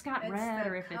 oh, if it's got It's red the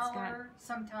or if it's got. color,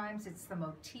 sometimes it's the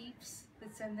motifs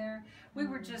that's in there. We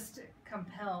were just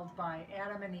compelled by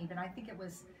Adam and Eve, and I think it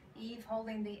was Eve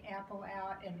holding the apple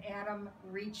out and Adam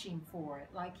reaching for it,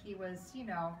 like he was, you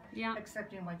know,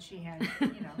 accepting what she had, you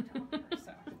know, told her.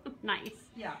 So. Nice.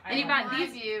 Yeah. And you've got my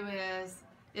view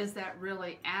is that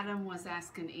really Adam was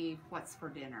asking Eve, what's for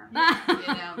dinner?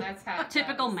 You know, that's how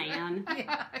typical man.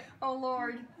 Yeah. Oh,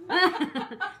 Lord.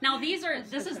 Now,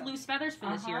 this is loose feathers for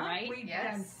this year, right? We've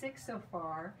done 6 so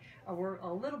far. We're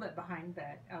a little bit behind,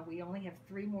 but we only have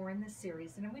 3 more in this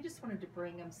series. And then we just wanted to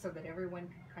bring them so that everyone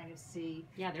can kind of see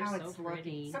how it's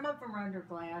looking. Some of them are under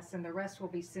glass, and the rest will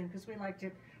be soon, because we like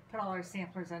to put all our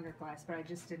samplers under glass, but I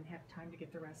just didn't have time to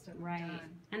get the rest of them done.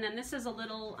 And then this is a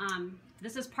little,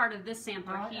 this is part of this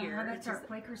sampler here. That's our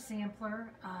Quaker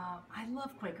sampler. I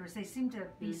love Quakers. They seem to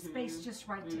be spaced just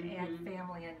right to add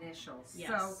family initials. Yes.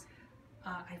 So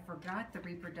I forgot the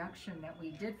reproduction that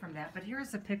we did from that, but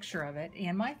here's a picture of it.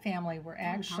 And my family were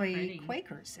actually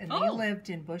Quakers, and they lived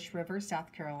in Bush River,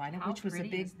 South Carolina, which was a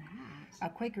big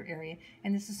Quaker area.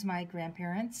 And this is my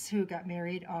grandparents who got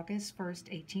married August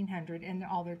 1st, 1800, and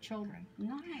all their children.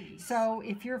 Nice. So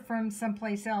if you're from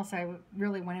someplace else, I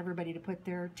really want everybody to put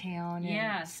their town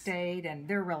and state and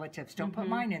their relatives. Don't put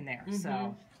mine in there.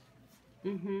 So.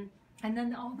 And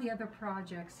then all the other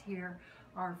projects here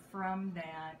are from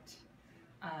that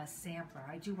sampler.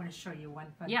 I do want to show you one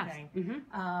fun thing.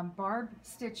 Barb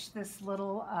stitched this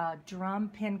little drum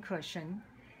pin cushion,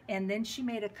 and then she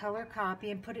made a color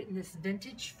copy and put it in this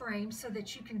vintage frame so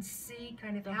that you can see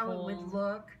kind of how it would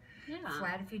look.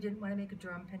 Flat. If you didn't want to make a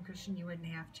drum pin cushion, you wouldn't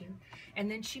have to. And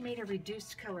then she made a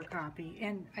reduced color copy.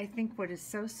 And I think what is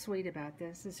so sweet about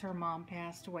this is her mom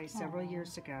passed away several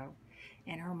years ago.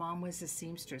 And her mom was a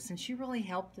seamstress, and she really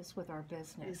helped us with our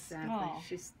business. Exactly.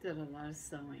 She did a lot of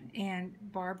sewing. And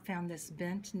Barb found this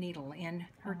bent needle in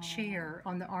her chair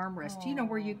on the armrest. You know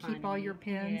where you keep all your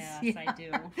pins? Yes, I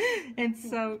do. And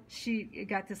so she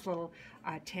got this little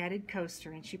tatted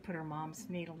coaster, and she put her mom's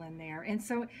needle in there. And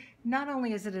so not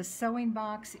only is it a sewing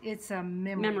box, it's a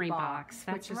memory box.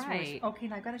 That's which is right. really, okay,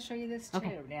 and I've got to show you this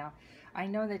too. Now, I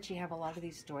know that you have a lot of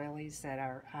these doilies that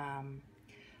are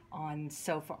on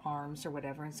sofa arms or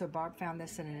whatever, and so Barb found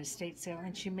this in an estate sale,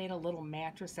 and she made a little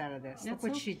mattress out of this. Look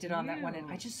what she did on that one, and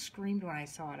I just screamed when I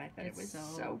saw it. I thought it was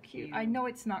so cute. I know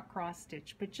it's not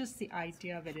cross-stitch, but just the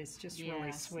idea of it is just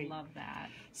really sweet. Love that.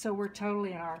 So we're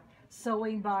totally in our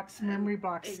sewing box, memory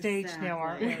box stage now,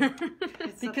 aren't we?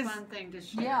 It's a fun thing to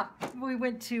share. Yeah, we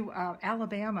went to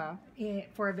Alabama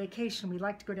for a vacation. We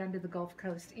like to go down to the Gulf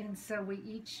Coast, and so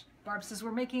Barb says,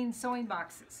 we're making sewing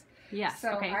boxes. Yes,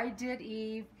 So I did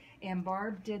Eve, and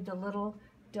Barb did the little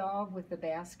dog with the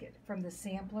basket from the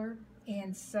sampler.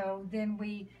 And so then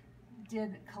we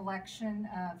did a collection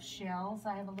of shells.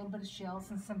 I have a little bit of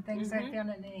shells and some things I found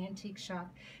in an antique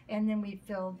shop. And then we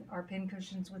filled our pin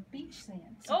cushions with beach sand.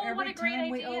 So what a great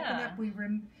idea. we open up,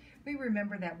 we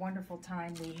remember that wonderful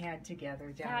time we had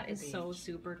together down at the beach. That is so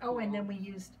super cool. Oh, and then we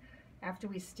used, after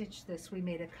we stitched this, we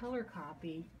made a color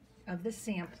copy of the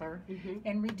sampler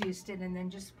and reduced it, and then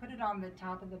just put it on the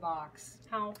top of the box.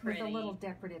 How pretty. With a little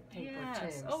decorative paper too.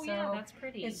 Oh, so yeah, that's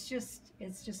pretty. It's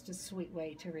just a sweet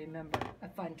way to remember a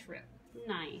fun trip.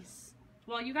 Nice.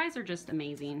 Well, you guys are just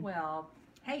amazing. Well,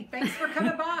 hey, thanks for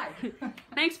coming by.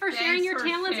 Thanks for sharing your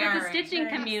talents with the stitching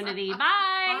Thanks. community. Bye.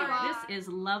 Bye. This is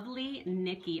lovely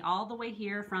Nikki, all the way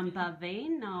here from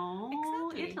Baveno,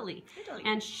 Italy.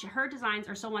 And her designs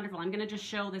are so wonderful. I'm going to just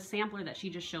show the sampler that she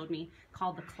just showed me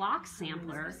called the Clock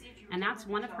Sampler. And that's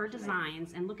one of her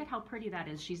designs. And look at how pretty that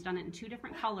is. She's done it in 2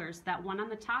 different colors. That one on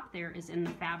the top there is in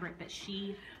the fabric that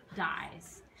she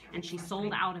dyes. And she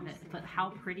sold out of it, but how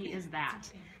pretty is that?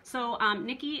 So,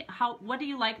 Nikki, what do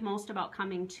you like most about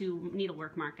coming to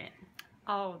Needlework Market?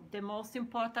 Oh, the most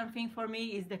important thing for me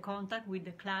is the contact with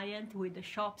the client, with the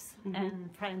shops and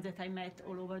friends that I met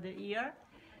all over the year.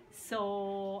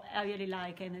 So I really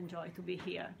like and enjoy to be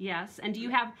here. Yes, and do you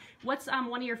have, what's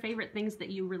one of your favorite things that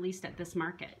you released at this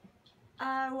market?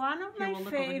 One of my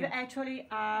favorite actually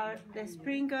are the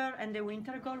Springer and the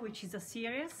Winter Girl, which is a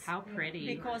series. How pretty.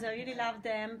 Because I really love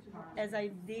them as I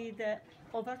did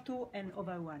over 2 and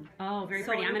over 1. Oh, very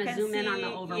pretty. I'm going to zoom in on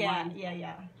the over 1.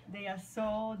 Yeah. They are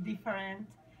so different.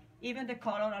 Even the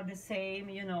color are the same,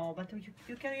 you know, but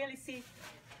you can really see,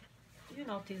 you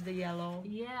notice the yellow.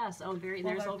 Yes. Oh, very.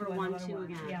 There's over 1 too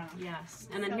again. Yeah. Yes.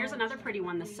 And then here's another pretty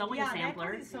one, the sewing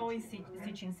sampler. Yeah, sewing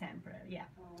stitching sampler. Yeah.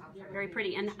 Very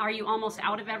pretty. And are you almost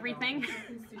out of everything?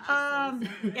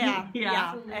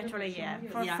 Yeah. Actually,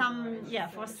 yeah.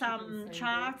 For some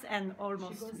charts and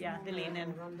almost the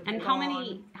linen. And how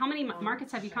many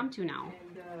markets have you come to now?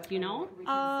 Do you know?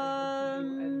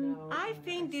 I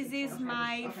think this is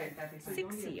my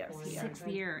 6th year here.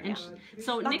 6th year. And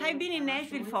so But Nick, I've been in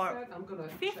Nashville for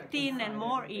 15 and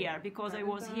more years because I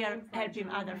was here helping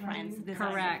other friends.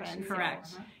 designer correct, friends. correct.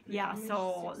 Yeah,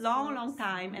 so long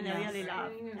time, and I really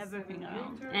love everything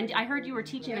around. And I heard you were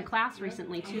teaching a class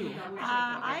recently too.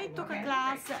 I took a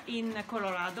class in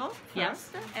Colorado Yes.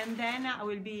 first, and then I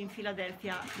will be in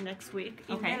Philadelphia next week,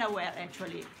 in Okay. Delaware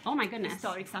actually, Oh my goodness.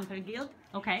 Historic Sample Guild.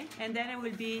 Okay. And then I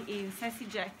will be in Sassy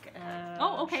Jack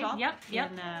Oh, okay. shop Yep,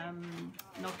 yep. in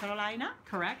North Carolina.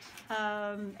 Correct.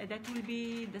 And that will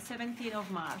be the 17th of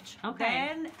March. Okay.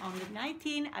 Then on the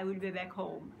 19th, I will be back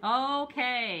home.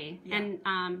 Okay. Yeah.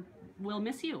 And we'll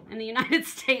miss you in the United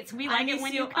States. We like it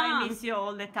when you come. I miss you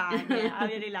all the time. Yeah, I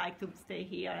really like to stay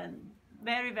here, and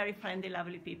very, very friendly,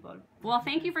 lovely people. Well,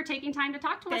 thank you for taking time to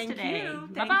talk to us Thank today. you.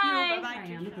 Bye Thank bye. you. Bye-bye, I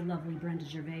am at Trisha. the lovely Brenda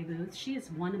Gervais booth. She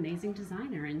is one amazing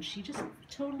designer, and she just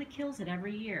totally kills it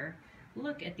every year.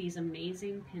 Look at these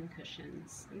amazing pin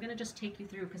cushions. I'm going to just take you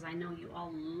through because I know you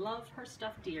all love her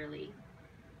stuff dearly.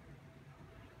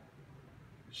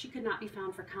 She could not be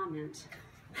found for comment.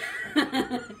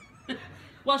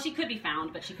 Well, she could be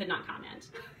found, but she could not comment.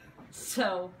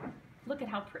 So, look at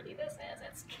how pretty this is.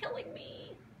 It's killing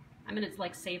me. I'm going to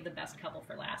like save the best couple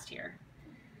for last year.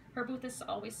 Her booth is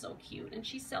always so cute, and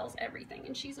she sells everything,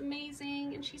 and she's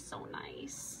amazing, and she's so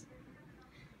nice.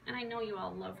 And I know you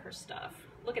all love her stuff.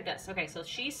 Look at this. Okay, so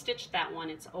she stitched that one.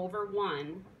 It's over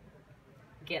 1.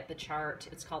 Get the chart.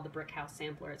 It's called the Brick House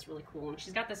Sampler. It's really cool. And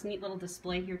she's got this neat little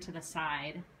display here to the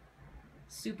side.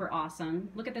 Super awesome.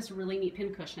 Look at this really neat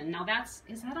pin cushion. Now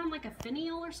is that on like a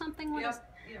finial or something? What is-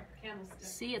 Candlestick.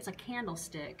 See, it's a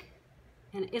candlestick.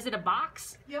 And is it a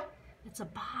box? Yep. It's a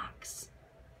box.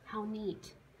 How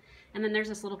neat. And then there's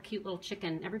this little cute little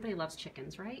chicken. Everybody loves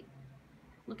chickens, right?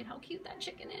 Look at how cute that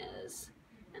chicken is.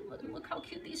 And look how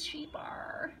cute these sheep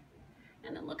are.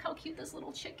 And then look how cute this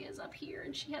little chick is up here,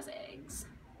 and she has eggs.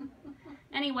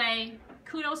 Anyway,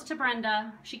 kudos to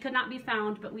Brenda. She could not be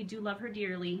found, but we do love her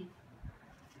dearly.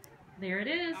 There it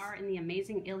is. We are in the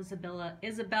amazing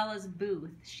Isabella's booth.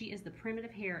 She is the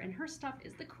primitive hair, and her stuff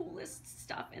is the coolest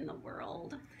stuff in the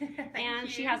world. And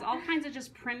she has all kinds of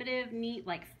just primitive, neat,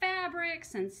 like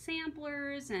fabrics and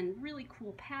samplers and really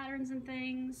cool patterns and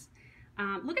things.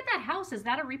 Look at that house. Is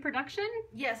that a reproduction?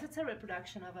 Yes, it's a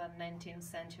reproduction of a 19th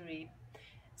century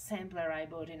sampler I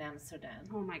bought in Amsterdam.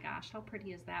 Oh my gosh, how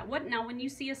pretty is that? What now? When you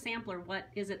see a sampler, what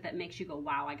is it that makes you go,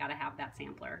 "Wow, I gotta have that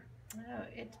sampler"? Oh,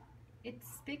 it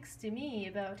speaks to me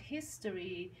about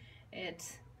history.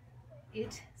 It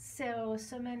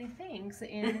so many things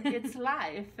in its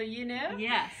life, you know.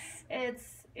 Yes.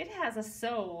 It has a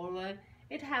soul.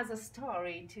 It has a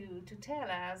story to tell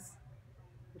us.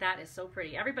 That is so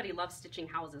pretty. Everybody loves stitching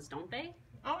houses, don't they?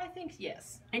 Oh, I think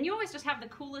yes. And you always just have the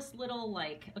coolest little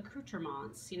like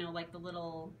accoutrements, you know, like the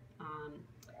little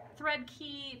thread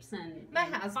keeps and My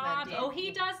and husband bobs. did. Oh,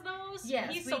 he does those?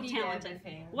 Yes, he's we so did talented.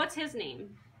 everything. What's his name?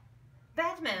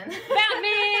 Batman.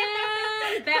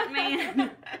 Batman!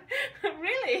 Batman!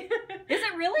 Really? Is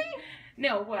it really?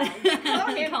 No, well, we call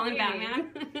You him call him really.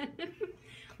 Batman?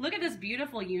 Look at this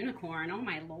beautiful unicorn. Oh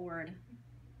my lord.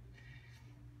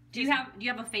 Do you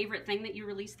have a favorite thing that you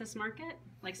released this market?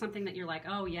 Like something that you're like,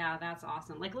 oh yeah, that's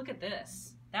awesome. Like look at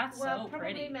this. That's Well, so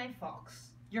probably pretty. my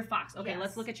fox. Your fox. Okay, Yes,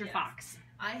 let's look at your yes. fox.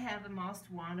 I have a most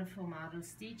wonderful model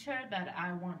stitcher, but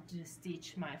I want to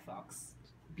stitch my fox.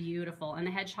 Beautiful. And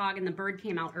the hedgehog and the bird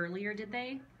came out earlier, did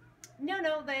they?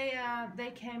 No,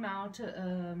 they came out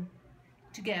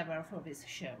together for this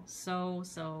show.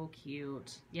 So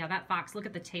cute. Yeah, that fox. Look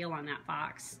at the tail on that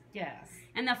fox. Yes.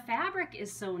 And the fabric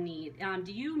is so neat.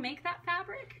 Do you make that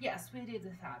fabric? Yes, we did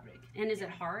the fabric. And is it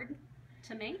hard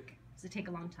to make? Does it take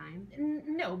a long time?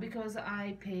 No, because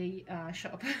I pay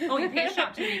shop. Oh, you pay a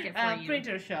shop to make it for you.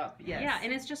 Printer shop, yes. Yeah,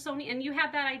 and it's just so neat. And you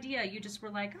had that idea. You just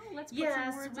were like, oh, let's put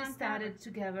some words we on started fabric.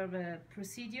 together the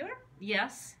procedure.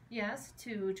 Yes. Yes,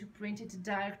 to print it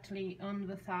directly on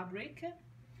the fabric.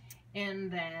 And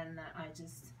then I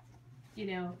just, you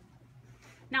know.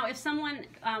 Now, if someone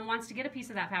wants to get a piece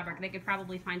of that fabric, they could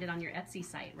probably find it on your Etsy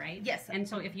site, right? Yes. And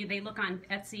so if they look on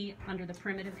Etsy under the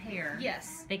primitive hair,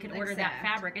 Yes. they could order exact.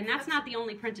 that fabric. And that's not the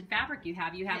only printed fabric you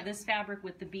have. You have Yeah. this fabric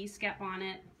with the bee skep on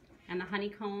it and the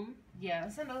honeycomb.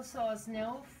 Yes, and also a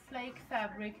snowflake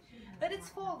fabric. But it's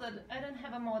folded. I don't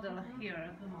have a model here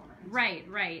at the moment. Right.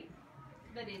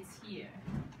 But it's here.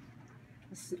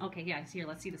 Okay, yeah, here,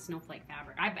 let's see the snowflake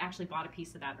fabric. I've actually bought a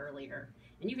piece of that earlier.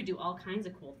 And you could do all kinds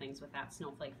of cool things with that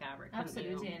snowflake fabric. couldn't you?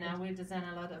 Absolutely, and I will design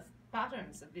a lot of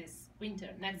patterns this winter,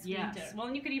 next Yes. winter. Well,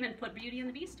 and you could even put Beauty and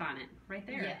the Beast on it, right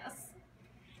there. Yes.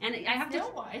 And I have Snow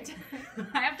White.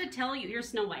 I have to tell you, you're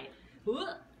Snow White.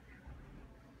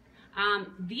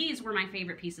 These were my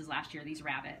favorite pieces last year, these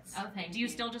rabbits. Oh, thank Do you you.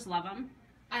 still just love them?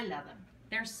 I love them.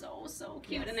 They're so, so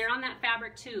cute. Yes. And they're on that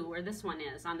fabric too, where this one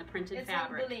is, on the printed It's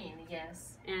fabric. on Berlin,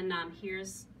 yes. And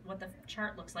here's what the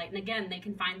chart looks like. And again, they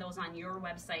can find those on your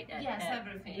website. Yes,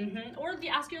 everything. Mhm. Or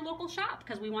ask your local shop,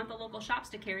 because we want the local shops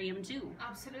to carry them too.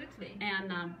 Absolutely.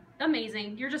 And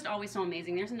amazing. You're just always so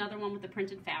amazing. There's another one with the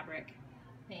printed fabric.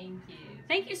 Thank you.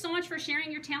 Thank you so much for sharing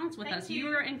your talents with us. You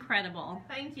are incredible.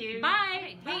 Thank you.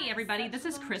 Bye. Hey, everybody. This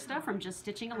is Krista from Just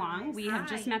Stitching Along. We have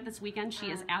just met this weekend. She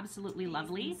is absolutely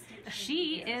lovely.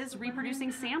 She is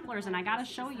reproducing samplers, and I got to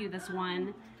show you this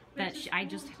one that I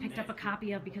just picked up a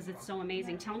copy of because it's so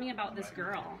amazing. Tell me about this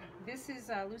girl. This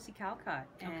is Lucy Calcutt,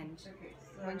 and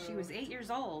when she was 8 years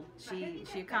old, she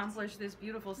accomplished this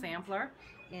beautiful sampler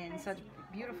in such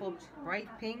beautiful bright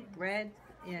pink, red,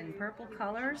 and purple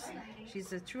colors.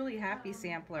 She's a truly happy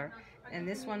sampler, and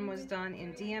this one was done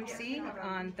in DMC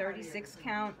on 36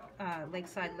 count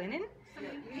Lakeside linen.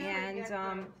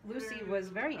 And Lucy was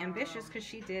very ambitious because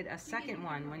she did a second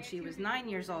one when she was 9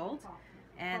 years old,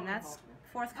 and that's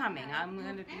forthcoming. I'm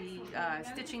going to be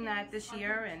stitching that this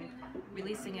year and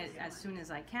releasing it as soon as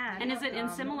I can. And is it in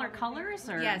similar colors?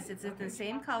 Or? Yes, it's in the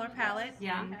same color palette,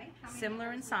 Yeah. and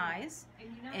similar in size.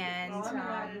 And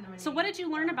So what did you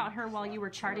learn about her while you were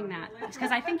charting that?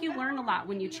 Because I think you learn a lot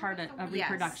when you chart a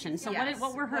reproduction. So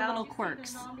what were her little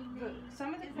quirks?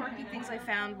 Some of the quirky things I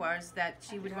found was that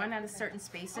she would run out of certain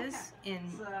spaces.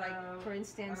 Like, for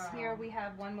instance, here we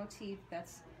have one motif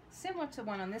that's similar to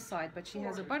one on this side, but she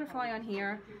has a butterfly on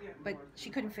here, but she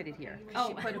couldn't fit it here. Oh.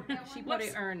 She put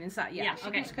an urn inside. Yeah, she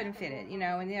just couldn't fit it, you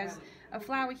know. And there's a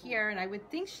flower here, and I would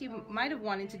think she might have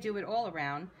wanted to do it all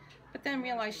around, but then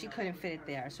realized she couldn't fit it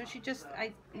there. So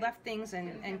I left things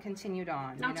and continued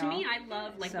on. Now, you know? to me, I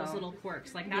love those little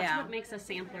quirks. Like that's what makes a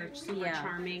sampler super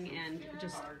charming and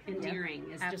just endearing.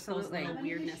 Is just those little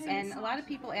weirdnesses. And a lot of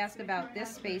people ask about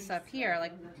this space up here,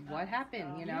 like what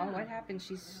happened? You know, what happened?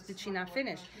 Did she not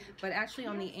finish? But actually,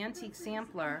 on the antique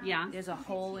sampler, there's a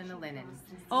hole in the linen.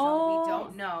 Oh, so we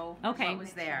don't know what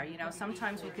was there. You know,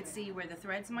 sometimes we could see where the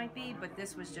threads might be, but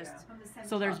this was just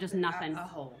so there's just nothing. A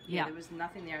hole. Yeah, there was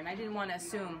nothing there, and I didn't want to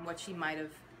assume what she might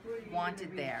have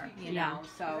wanted there, you know,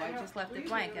 so I just left it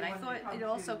blank. And I thought it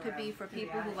also could be for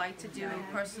people who like to do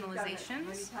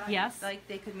personalizations. Yes. Like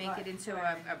they could make it into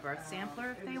a birth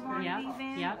sampler if they wanted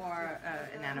even, or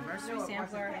an anniversary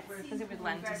sampler, because it would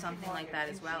lend to something like that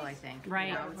as well, I think. Right.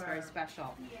 You know, it's very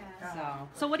special.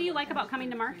 So what do you like about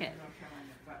coming to market?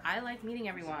 I like meeting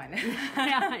everyone.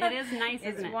 Yeah, it is nice,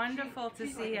 isn't it? It's wonderful to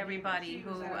see everybody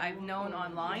who I've known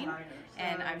online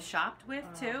and I've shopped with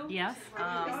too. Yes.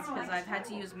 Because I've had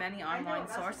to use many online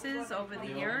sources over the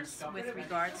years with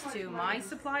regards to my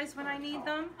supplies when I need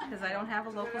them, because I don't have a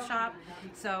local shop.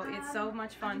 So it's so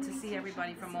much fun to see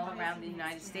everybody from all around the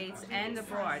United States and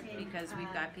abroad, because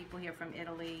we've got people here from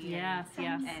Italy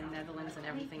and Netherlands and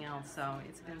everything else. So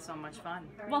it's been so much fun.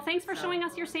 Well, thanks for showing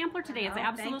us your sampler today. It's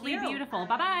absolutely beautiful.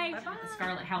 Bye-bye. At the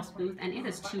Scarlet House booth, and it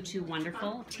is too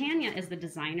wonderful. Tanya is the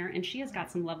designer, and she has got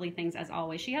some lovely things as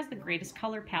always. She has the greatest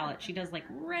color palette. She does like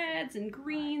reds and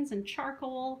greens and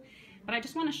charcoal, but I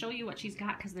just want to show you what she's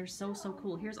got because they're so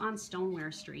cool. Here's On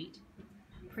Stoneware Street.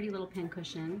 Pretty little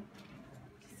pincushion.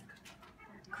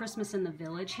 Christmas in the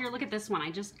Village. Here, look at this one.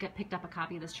 I just picked up a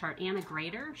copy of this chart. Anna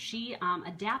Grader. She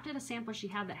adapted a sampler she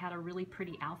had that had a really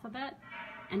pretty alphabet,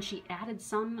 and she added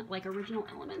some like original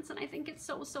elements, and I think it's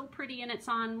so pretty. And it's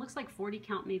on, looks like 40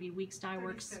 count maybe Weeks Dye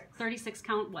Works. 36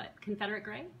 count what? Confederate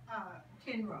gray?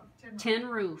 Tin roof. Tin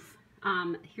roof.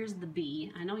 Here's the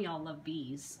bee. I know y'all love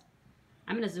bees.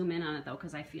 I'm gonna zoom in on it though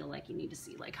because I feel like you need to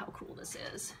see like how cool this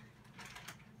is.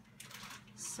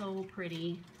 So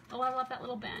pretty. Oh, I love that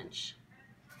little bench.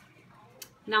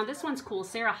 Now this one's cool.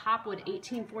 Sarah Hopwood,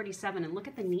 1847, and look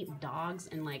at the neat dogs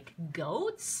and like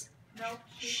goats? Nope.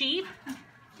 Sheep?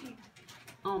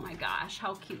 Oh my gosh,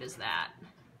 how cute is that?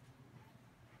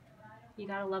 You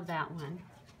gotta love that one.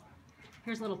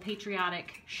 Here's a little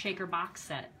patriotic shaker box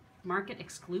set. Market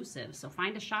exclusive, so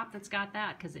find a shop that's got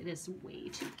that because it is way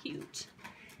too cute.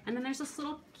 And then there's this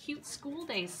little cute school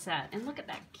day set, and look at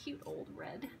that cute old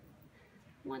red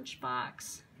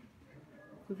lunchbox.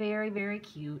 Very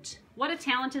cute. What a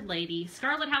talented lady.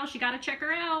 Scarlet House, you gotta check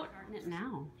her out. Starting it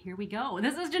now. Here we go.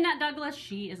 This is Jeanette Douglas.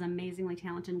 She is amazingly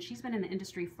talented, and she's been in the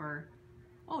industry for,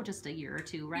 just a year or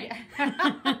two, right?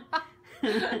 Yeah.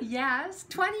 Yes,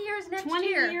 20 years next year.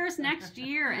 20 years next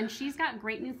year, and she's got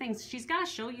great new things. She's got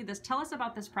to show you this. Tell us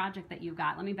about this project that you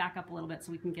got. Let me back up a little bit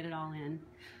so we can get it all in.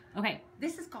 Okay.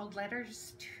 This is called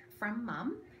Letters from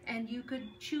Mom, and you could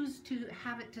choose to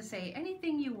have it to say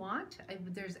anything you want.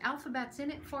 There's alphabets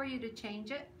in it for you to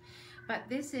change it. But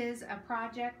this is a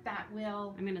project that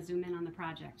will... I'm going to zoom in on the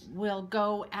project. ...will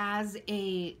go as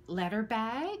a letter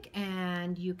bag,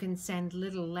 and you can send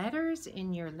little letters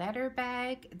in your letter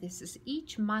bag. This is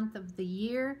each month of the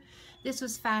year. This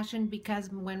was fashioned because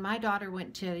when my daughter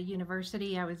went to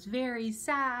university, I was very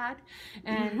sad,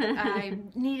 and I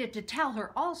needed to tell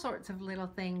her all sorts of little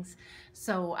things.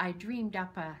 So I dreamed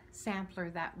up a sampler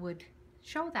that would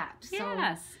show that.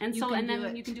 Yes, So and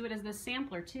then you can do it as this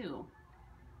sampler too.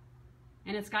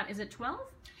 And it's got, is it 12?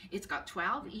 It's got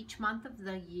 12 each month of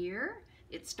the year.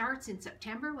 It starts in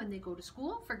September when they go to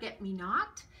school,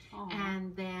 Forget-Me-Not. Oh.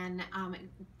 And then it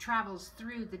travels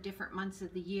through the different months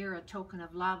of the year. A Token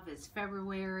of Love is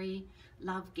February.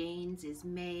 Love Gains is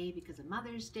May because of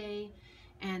Mother's Day.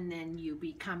 And then you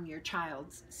become your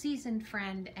child's seasoned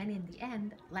friend. And in the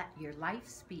end, let your life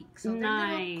speak. So they're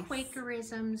little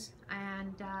Quakerisms.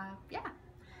 And yeah,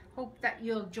 hope that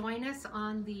you'll join us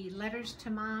on the Letters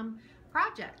to Mom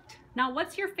project. Now,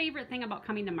 what's your favorite thing about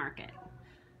coming to market?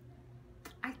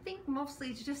 I think mostly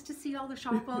it's just to see all the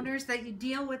shop owners that you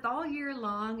deal with all year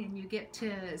long, and you get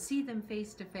to see them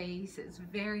face to face. It's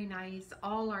very nice.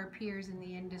 All our peers in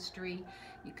the industry,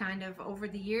 you kind of over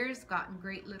the years gotten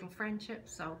great little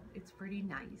friendships, so it's pretty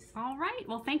nice. All right.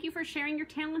 Well, thank you for sharing your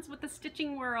talents with the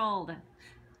stitching world.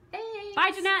 Thanks.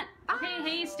 Bye, Jeanette. Bye.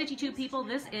 Hey, StitchyTube people.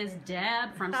 This is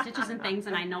Deb from Stitches and Things,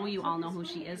 and I know you all know who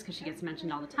she is because she gets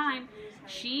mentioned all the time.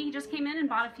 She just came in and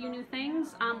bought a few new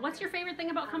things. What's your favorite thing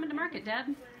about coming to market, Deb?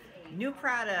 New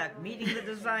product, meeting the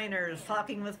designers,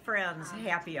 talking with friends,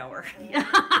 happy hour.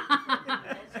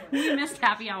 We missed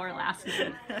happy hour last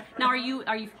night. Now, are you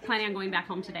planning on going back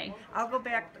home today? I'll go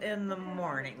back in the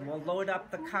morning. We'll load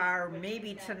up the car,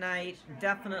 maybe tonight,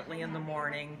 definitely in the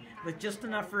morning, with just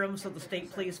enough room so the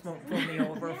state police won't pull me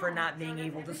over for not being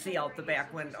able to see out the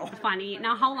back window. Funny.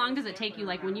 Now, how long does it take you,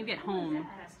 like when you get home?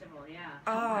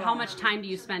 How much time do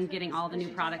you spend getting all the new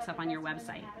products up on your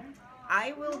website?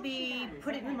 I will be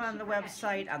putting them on the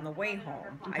website on the way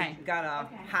home. Okay. I've got a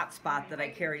hotspot that I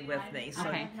carry with me. So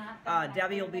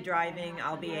Debbie will be driving,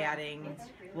 I'll be adding.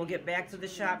 We'll get back to the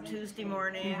shop Tuesday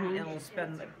morning, and we'll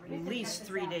spend at least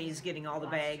 3 days getting all the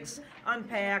bags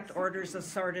unpacked, orders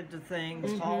assorted to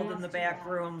things, hauled in the back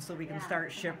room so we can start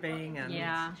shipping.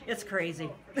 And it's crazy.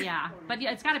 Yeah, but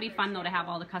it's got to be fun though to have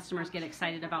all the customers get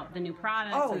excited about the new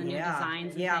products and the new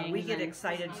designs. And things, we get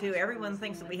excited too. Everyone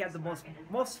thinks that we have the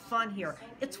most fun here.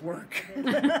 It's work.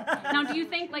 Now, do you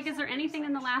think, like, is there anything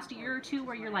in the last year or two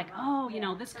where you're like, oh, you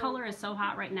know, this color is so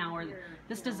hot right now, or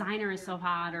this designer is so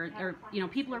hot, or you know,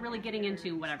 people are really getting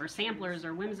into whatever, samplers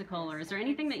or whimsical, or is there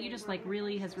anything that you just like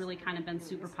has really kind of been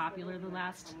super popular the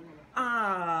last?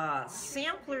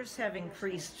 Samplers have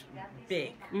increased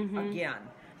big again.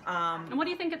 And what do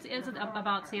you think is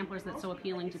about samplers that's so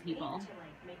appealing to people?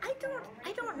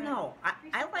 I don't know.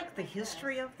 I like the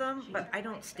history of them, but I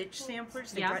don't stitch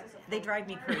samplers. They drive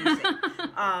me crazy.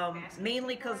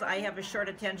 Mainly because I have a short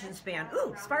attention span.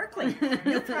 Ooh, sparkling,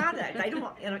 new product. I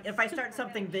don't. You know, if I start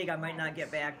something big, I might not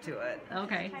get back to it.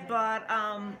 Okay. But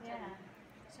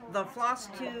the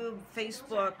FlossTube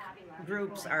Facebook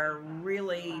groups are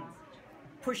really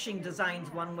pushing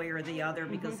designs one way or the other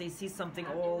because they see something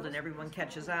old and everyone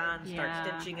catches on, starts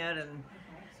stitching it, and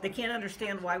they can't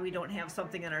understand why we don't have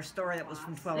something in our store that was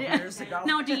from 12 years ago.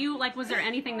 Now, do you, like, was there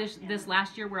anything this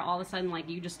last year where all of a sudden, like,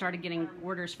 you just started getting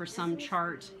orders for some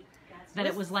chart that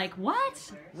it was like,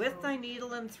 what? With thy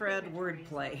needle and thread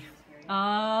wordplay.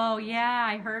 Oh, yeah,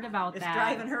 I heard about that. It's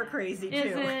driving her crazy, too.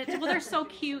 Is it? Well, they're so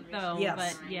cute, though.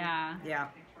 Yes. But, yeah. Yeah.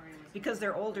 Because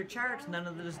they're older charts, none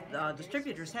of the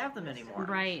distributors have them anymore.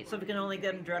 Right. So we can only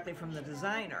get them directly from the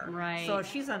designer. Right. So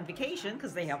if she's on vacation,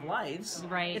 because they have lives,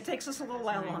 it takes us a little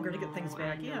while longer to get things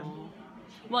back in.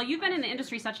 Well, you've been in the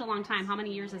industry such a long time. How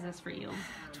many years is this for you?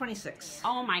 26.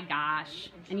 Oh my gosh.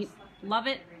 And you love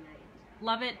it?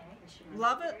 Love it?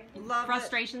 Love it, love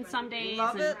Frustration some days.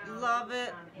 Love it,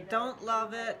 don't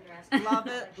love it,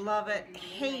 love it,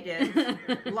 hate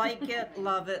it, like it,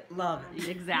 love it, love it.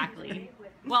 Exactly.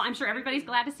 Well, I'm sure everybody's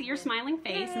glad to see your smiling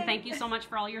face, and thank you so much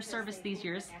for all your service these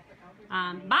years.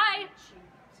 Bye!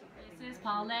 This is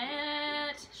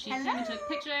Paulette. She came and took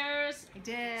pictures. I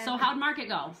did. So how'd market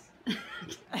go?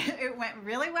 It went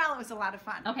really well. It was a lot of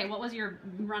fun. Okay, what was your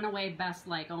runaway best,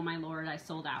 like, oh my lord, I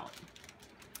sold out?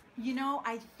 You know,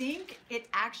 I think it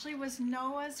actually was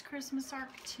Noah's Christmas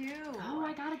arc too. Oh,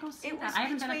 I gotta go see it that. was I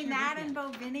haven't been up to between your that booth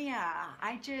and yet. Bovinia.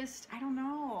 I don't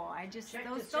know.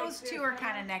 Those two are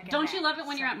kind of neck and Don't neck, you love it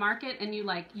when so. you're at market and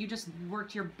you just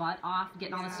worked your butt off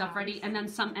getting all the stuff ready, and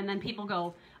then people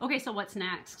go, okay, so what's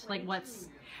next? Like what's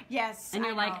Yes. and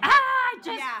you're I like, know. I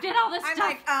just did all this I'm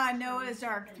stuff. like, Noah's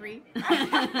Ark 3.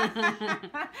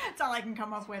 That's all I can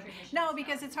come up with. No,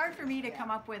 because it's hard for me to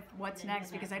come up with what's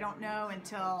next because I don't know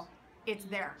until it's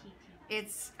there. I'm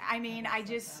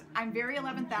very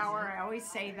 11th hour. I always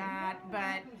say that,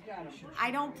 but I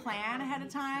don't plan ahead of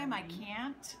time. I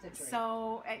can't.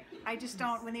 So I just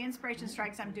don't. When the inspiration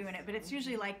strikes, I'm doing it. But it's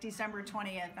usually like December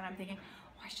 20th, and I'm thinking,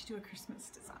 I should do a Christmas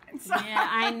design. So. Yeah,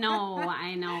 I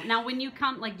know. Now, when you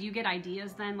come, like, do you get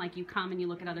ideas then? Like, you come and you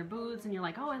look at other booths and you're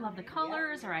like, oh, I love the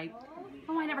colors, or I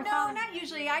never thought. No, not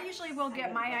usually. I usually will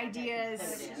get my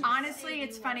ideas. Honestly,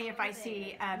 it's funny if I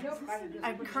see a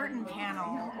curtain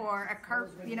panel or a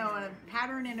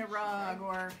pattern in a rug,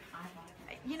 or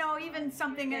even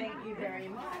something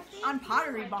on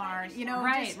Pottery Barn,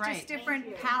 just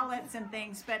different palettes and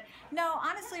things. But no,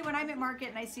 honestly, when I'm at market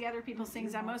and I see other people's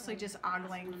things, I'm mostly just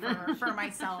ogling for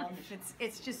myself.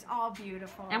 It's just all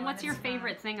beautiful. And what's your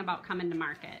favorite thing about coming to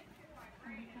market?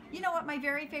 You know what? My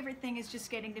very favorite thing is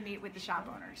just getting to meet with the shop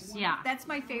owners. Yeah. That's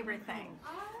my favorite thing.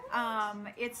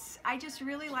 I just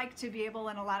really like to be able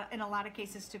in a lot of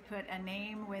cases to put a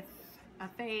name with a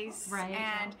face, right?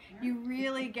 And you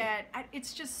really get,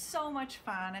 it's just so much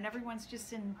fun, and everyone's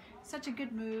just in such a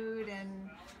good mood, and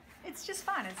it's just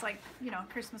fun. It's like,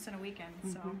 Christmas in a weekend.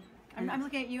 So I'm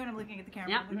looking at you and I'm looking at the camera.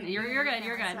 Yep, you're good.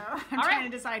 You're good. So I'm trying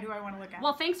to decide who I want to look at.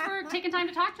 Well, thanks for taking time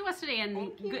to talk to us today,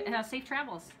 and safe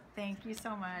travels. Thank you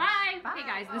so much. Bye. Hey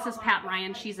guys, this is Pat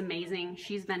Ryan. She's amazing.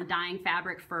 She's been dyeing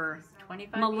fabric for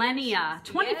 25 millennia. years.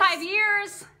 25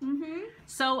 years. Mm-hmm.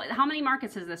 So how many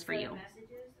markets is this for you?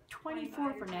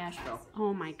 24 for Nashville.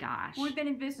 Oh my gosh. We've been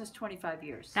in business 25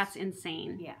 years. That's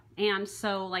insane. Yeah. And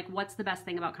so, like, what's the best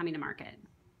thing about coming to market?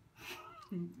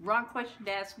 Wrong question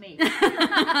to ask me.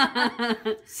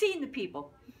 Seeing the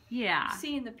people. Yeah.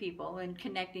 Seeing the people and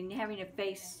connecting, having a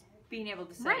face, being able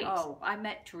to say, Right. oh, I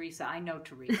met Teresa, I know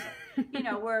Teresa.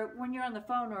 Where when you're on the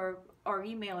phone or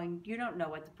emailing, you don't know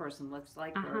what the person looks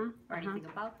like or anything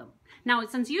about them. Now,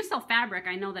 since you sell fabric,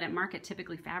 I know that at market,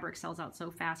 typically fabric sells out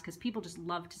so fast because people just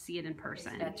love to see it in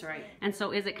person. That's right. And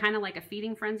so is it kind of like a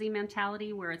feeding frenzy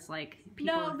mentality where it's like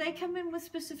people... No, they come in with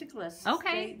specific lists.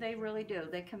 Okay. They really do.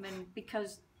 They come in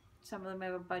because some of them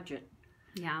have a budget.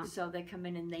 Yeah. So they come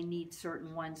in and they need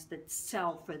certain ones that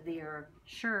sell for their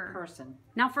person.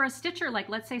 Now, for a stitcher, like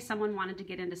let's say someone wanted to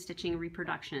get into stitching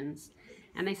reproductions,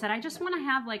 and they said, I just want to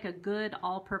have like a good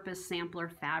all-purpose sampler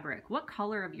fabric. What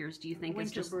color of yours do you think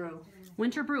is just... Winter Brew.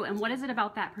 Winter Brew. And what is it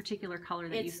about that particular color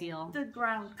that you feel? It's the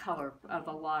ground color of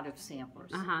a lot of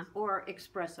samplers. Or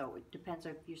espresso. It depends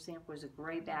if your sampler is a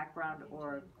gray background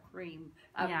or a cream,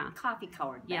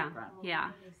 coffee-colored background.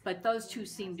 Yeah. But those two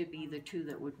seem to be the two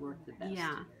that would work the best.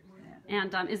 Yeah.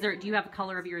 And do you have a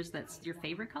color of yours that's your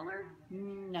favorite color?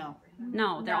 No.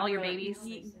 No, they're all your babies?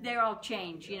 They all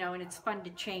change, and it's fun to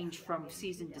change from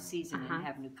season to season and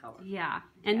have new colors. Yeah.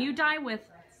 And you dye with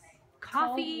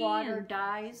coffee? Cold water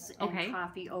dyes and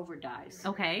coffee over dyes.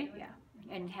 Okay. Yeah.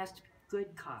 And it has to be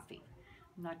good coffee.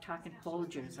 I'm not talking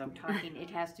Folgers. I'm talking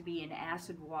it has to be an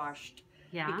acid washed.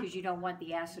 Yeah. Because you don't want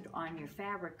the acid on your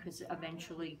fabric because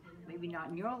eventually, maybe not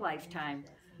in your lifetime,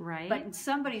 right? But in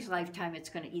somebody's lifetime, it's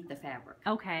going to eat the fabric.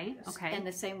 Okay. Okay. And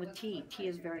the same with tea. Tea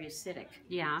is very acidic.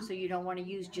 Yeah. So you don't want to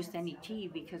use just any tea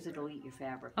because it'll eat your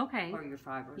fabric. Okay. Or your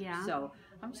fiber. Yeah. So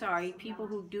I'm sorry, people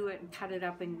who do it and cut it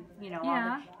up and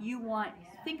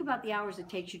think about the hours it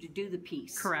takes you to do the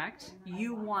piece. Correct.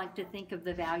 You want to think of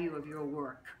the value of your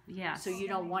work. Yes. So you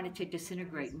don't want it to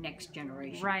disintegrate next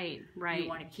generation. Right. Right. You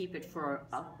want to keep it for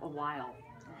a while.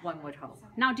 One would hope.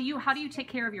 Now, how do you take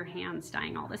care of your hands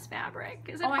dyeing all this fabric?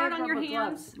 Is it hard on your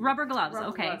hands? Gloves. Rubber gloves. Rubber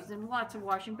Okay. gloves and lots of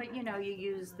washing, but you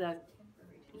use the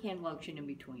hand lotion in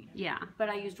between. Yeah. But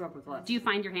I used rubber gloves. Do you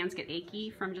find your hands get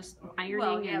achy from just ironing?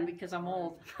 Well, yeah, because I'm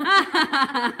old.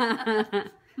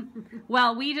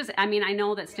 Well, I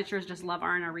know that stitchers just love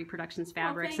our Reproductions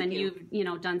fabrics, thank and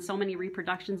you've done so many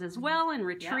reproductions as well and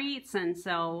retreats, and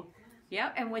so.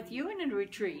 Yeah, and with you in a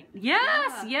retreat.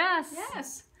 Yes, yeah.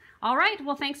 yes. All right.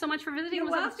 Well, thanks so much for visiting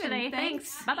with us today.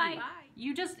 Thanks. Bye-bye.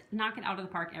 You just knock it out of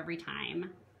the park every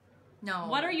time. No.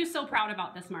 What are you so proud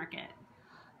about this market?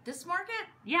 This market?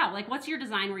 Yeah, like what's your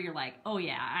design where you're like, oh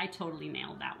yeah, I totally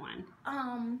nailed that one.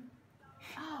 I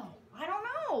don't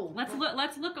know.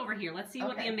 Let's look over here. Let's see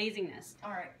what the amazingness. All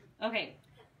right. Okay.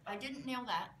 I didn't nail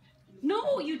that.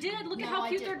 No, you did. Look at No, how I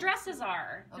cute their didn't. dresses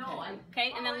are. Okay.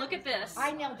 Okay, and then look at this.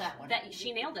 I nailed that one.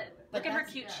 She nailed it. But Look at her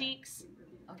that's- cute cheeks.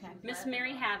 Okay. Miss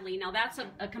Mary Hadley. Now that's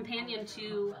a companion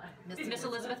to Miss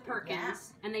Elizabeth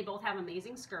Perkins, and they both have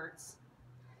amazing skirts.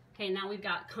 Okay, now we've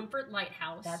got Comfort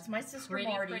Lighthouse. That's my sister Pretty,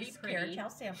 Marty's pretty. Carriage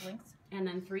House samplings. And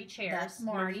then 3 chairs. That's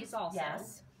Marty's also.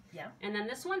 Yes. Yeah. And then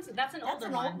this one's that's an older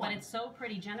an one, old but one. it's so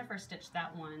pretty. Jennifer stitched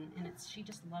that one, and she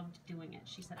just loved doing it.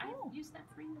 She said, "I've used that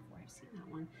frame before. I've seen that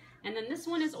one." And then this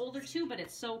one is older too, but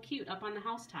it's so cute up on the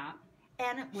housetop.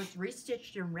 And it was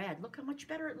restitched in red. Look how much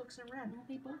better it looks in red. Well,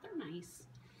 they both are nice.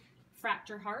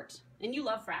 Fractor Heart, and you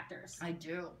love fractors. I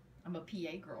do. I'm a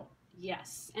PA girl.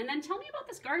 Yes. And then tell me about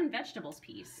this garden vegetables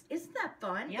piece. Isn't that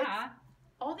fun? Yeah.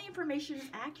 All the information is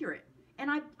accurate.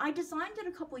 And I designed it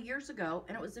a couple of years ago,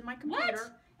 and it was in my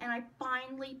computer, and I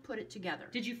finally put it together.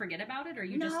 Did you forget about it, or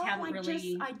you just haven't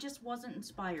I just wasn't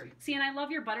inspired. See, and I love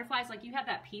your butterflies. Like, you had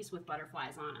that piece with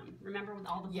butterflies on them. Remember with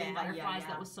all the blue butterflies?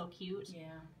 That was so cute. Yeah.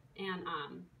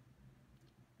 And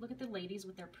look at the ladies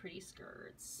with their pretty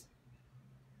skirts.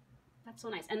 That's so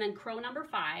nice. And then crow number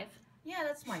 5. Yeah,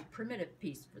 that's my primitive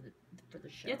piece for the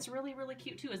show. It's really, really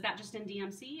cute too. Is that just in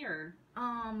DMC or?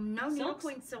 No,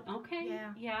 needlepoint silk. Okay.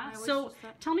 Yeah. So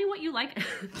tell me what you like.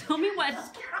 Tell me what.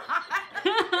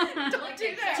 Don't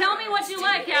do that. Tell me what you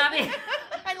like, Abby.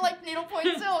 I like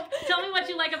needlepoint silk. Tell me what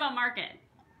you like about Market.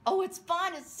 Oh, it's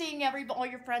fun. It's seeing all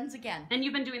your friends again. And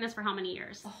you've been doing this for how many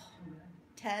years?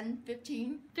 10,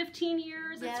 15. 15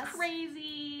 years. Yes. It's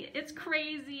crazy. It's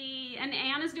crazy. And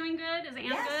Anne is doing good? Is Anne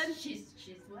good? She's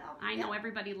well. I know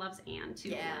everybody loves Anne too.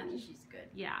 Yeah, and she's good.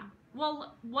 Yeah.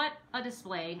 Well, what a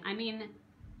display. I mean,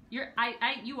 you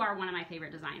are one of my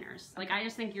favorite designers. Like, I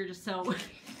just think you're just so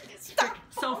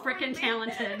so freaking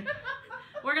talented.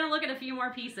 We're gonna look at a few more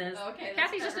pieces. Okay.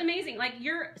 Kathy's just amazing. Like,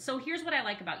 so here's what I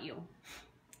like about you.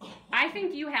 I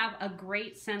think you have a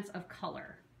great sense of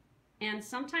color. And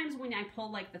sometimes when I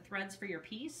pull like the threads for your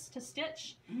piece to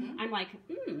stitch, I'm like,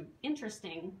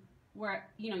 interesting. Where,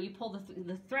 you pull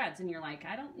the threads and you're like,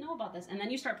 I don't know about this. And then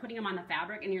you start putting them on the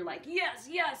fabric and you're like, yes,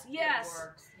 yes, yes. It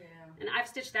works, yeah. And I've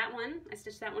stitched that one. I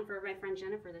stitched that one for my friend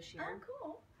Jennifer this year. Oh,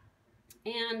 cool.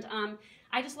 And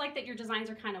I just like that your designs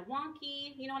are kind of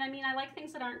wonky. You know what I mean? I like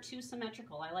things that aren't too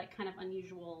symmetrical. I like kind of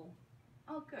unusual.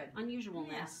 Oh, good.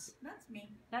 Unusualness. Yeah, that's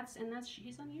me.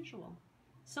 She's unusual.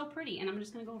 So pretty. And I'm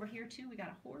just going to go over here too. We got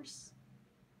a horse.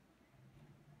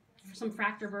 Some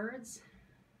fractor birds.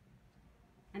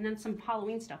 And then some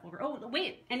Halloween stuff over. Oh,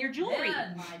 wait. And your jewelry.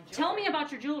 Yeah, my Tell me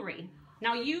about your jewelry.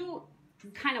 Now, you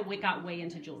kind of got way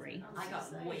into jewelry. I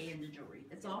got way into jewelry.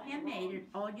 It's all handmade. It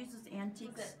all uses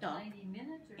antique stuff. 90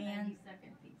 minutes or And 90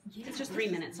 second piece? It's just 3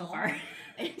 minutes so far.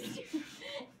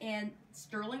 And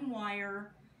sterling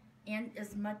wire, and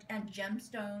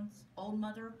gemstones, old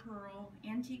mother of pearl,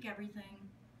 antique everything.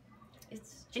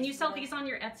 It's And you just sell like these on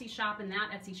your Etsy shop, and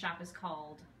that Etsy shop is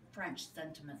called French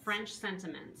Sentiments. French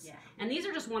Sentiments. Yeah. And these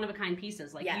are just one-of-a-kind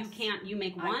pieces. Like, Yes. you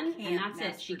make I one, can't and that's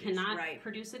mass it. She produce, cannot right.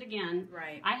 produce it again.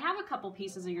 Right. I have a couple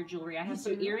pieces of your jewelry. I have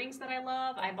some do? earrings that I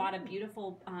love. I bought a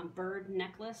beautiful bird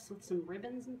necklace with some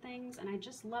ribbons and things, and I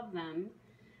just love them.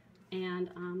 And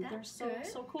they're That's so good.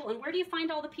 so cool. And where do you find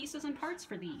all the pieces and parts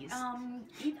for these?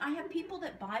 I have people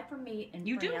that buy from me in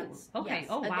You do? France. Okay. Yes.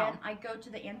 Oh, And wow. then I go to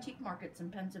the antique markets in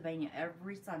Pennsylvania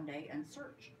every Sunday and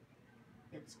search.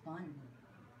 It's fun.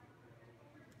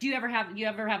 Do you ever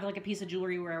have like a piece of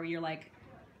jewelry where you're like,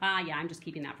 yeah, I'm just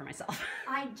keeping that for myself?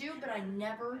 I do, but I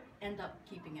never end up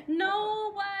keeping it.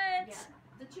 No, what? Yeah.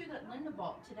 The two that Linda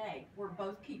bought today were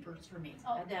both keepers for me.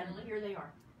 Oh, and then really? here they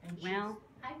are. And Well,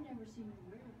 I've never seen you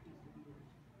wear a piece of yours.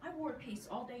 I wore a piece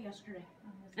all day yesterday.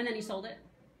 and then you sold it?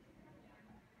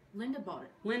 Linda bought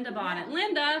it. Linda bought it.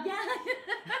 Linda! Yeah.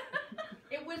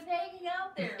 It was hanging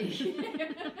out there.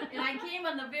 And I came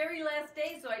on the very last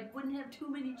day, so I wouldn't have too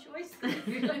many choices.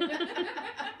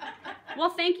 Well,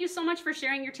 thank you so much for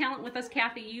sharing your talent with us,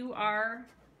 Kathy. You are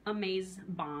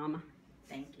amaze-bomb.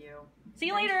 Thank you. See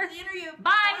you Nice later. to see you.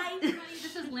 Bye.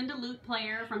 This is Linda Lute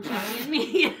Player from Shelly and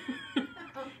Me.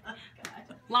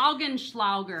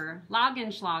 Laugenschlager.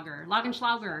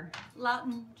 Lautenschlager.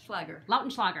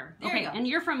 There Okay, you go. and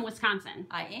you're from Wisconsin.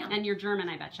 I am. And you're German,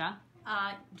 I betcha.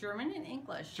 German and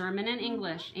English. German and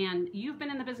English. And you've been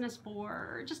in the business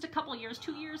for just a couple years,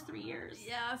 2 years, 3 years.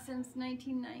 Yeah, since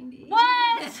 1990.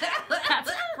 What?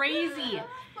 That's crazy.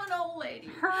 I'm an old lady.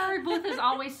 Her booth is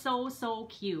always so, so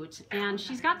cute. And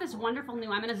she's got this wonderful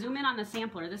new, I'm going to zoom in on the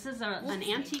sampler. This is an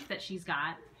antique that she's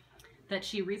got that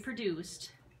she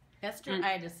reproduced. Esther And-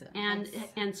 Idison.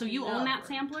 And so you own that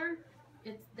sampler?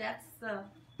 That's the...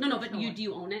 No, but do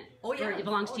you own it? Oh, yeah. Or it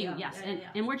belongs Oh, to you, yeah. yes. Yeah, yeah, yeah.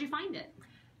 And where'd you find it?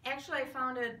 Actually, I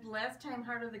found it last time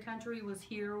Heart of the Country was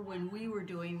here when we were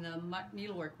doing the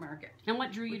needlework market. And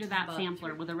what drew you to that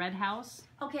sampler? With a red house?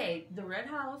 Okay, the red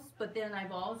house, but then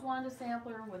I've always wanted a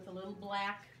sampler with a little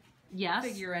black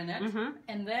figure in it.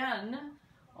 And then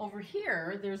over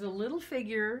here, there's a little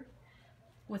figure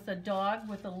with a dog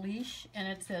with a leash, and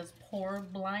it says "Poor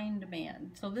Blind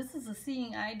Man." So this is a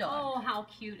seeing eye dog. Oh, how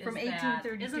cute is from that?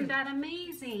 1832. Isn't that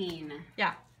amazing?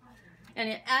 Yeah.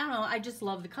 And I don't know, I just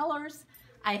love the colors.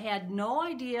 I had no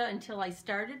idea until I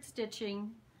started stitching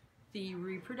the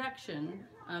reproduction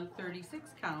on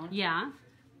 36 count. Yeah.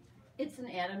 It's an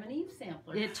Adam and Eve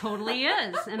sampler. It totally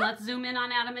is. And let's zoom in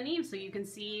on Adam and Eve so you can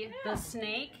see the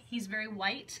snake. He's very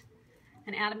white.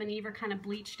 And Adam and Eve are kind of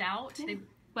bleached out.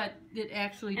 But it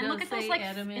actually and does look at say those, like,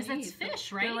 Adam and Eve. It's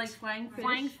fish, right? They're like flying fish.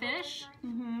 Flying fish?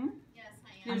 Mm-hmm.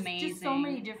 There's Amazing. just so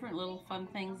many different little fun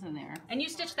things in there. And you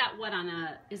stitched that, what, on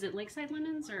a, is it Lakeside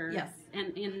Linens? Or Yes.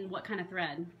 And in what kind of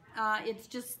thread? It's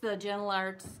just the Gentle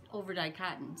Arts overdyed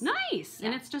cottons. Nice! Yeah.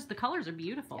 And it's just, the colors are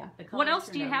beautiful. Yeah, the What colors else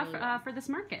do you turned have out really well. for this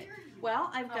market? Well,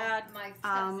 I've got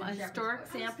a historic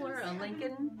sampler, a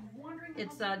Lincoln.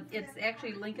 It's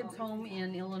actually Lincoln's home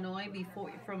in Illinois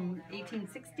from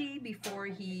 1860, before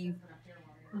he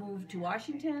moved to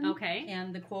Washington. Okay.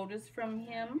 And the quote is from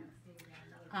him.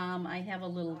 I have a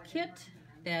little kit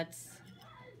that's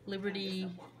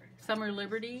Summer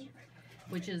Liberty,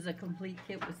 which is a complete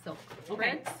kit with silk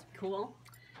threads. Cool.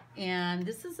 And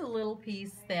this is a little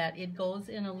piece that it goes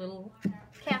in a little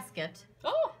casket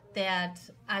that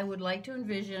I would like to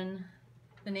envision.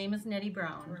 The name is Nettie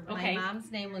Brown. Okay. My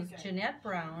mom's name was Jeanette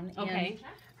Brown. Okay.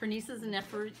 And her nieces and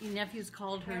nephews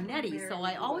called her Nettie, so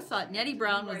I always thought Nettie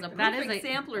Brown was a perfect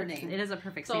sampler name. It is a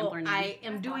perfect so sampler name. I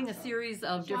am doing a series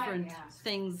of different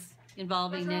things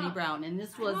involving Nettie Brown, and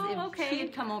this was, if she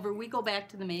had come over, we go back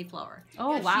to the Mayflower.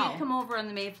 Oh, if wow. she had come over on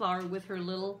the Mayflower with her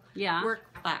little work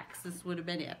box, this would have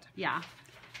been it. Yeah.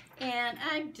 And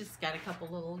I've just got a couple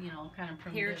little, kind of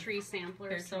primitive Hair tree sampler.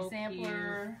 Hair tree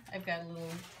sampler. I've got a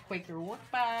little Quaker work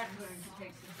box.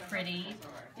 Pretty.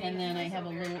 And then I have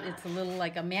it's a little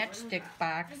like a matchstick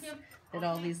box that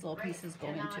all these little pieces go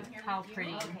into. How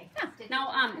pretty.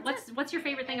 Now, what's your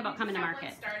favorite thing about coming to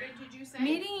market?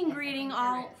 Meeting and greeting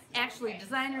all, actually,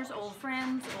 designers, old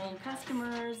friends, old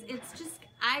customers. It's just,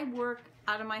 I work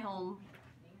out of my home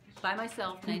by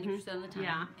myself 90% of the time.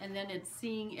 Yeah. And then it's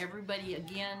seeing everybody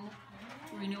again,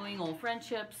 renewing old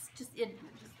friendships. It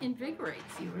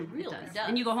invigorates you. It really does.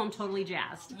 And you go home totally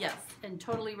jazzed. Yes, and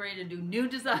totally ready to do new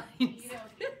designs.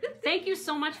 Thank you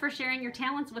so much for sharing your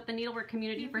talents with the needlework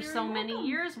community for so many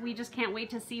years. We just can't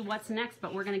wait to see what's next,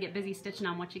 but we're going to get busy stitching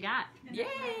on what you got. Yay!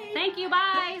 Thank you.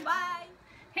 Bye. Bye.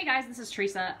 Hey guys, this is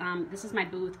Teresa. This is my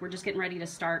booth. We're just getting ready to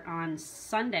start on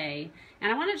Sunday.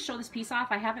 And I wanted to show this piece off.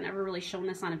 I haven't ever really shown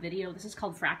this on a video. This is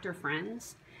called Fractor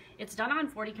Friends. It's done on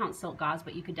 40 count silk gauze,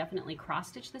 but you could definitely cross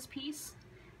stitch this piece.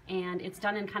 And it's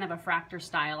done in kind of a fractor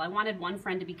style. I wanted one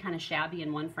friend to be kind of shabby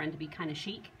and one friend to be kind of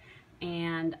chic.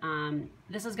 And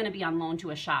this is going to be on loan to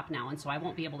a shop now, and so I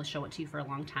won't be able to show it to you for a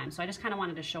long time. So I just kind of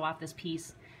wanted to show off this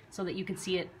piece so that you could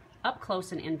see it up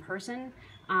close and in person.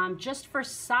 Just for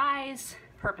size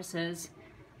purposes,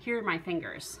 here are my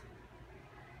fingers.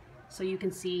 So you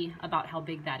can see about how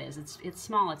big that is. It's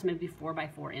small. It's maybe 4 by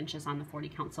 4 inches on the 40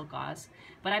 count silk gauze.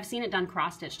 But I've seen it done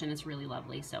cross stitched and it's really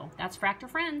lovely. So that's Fractor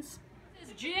Friends. This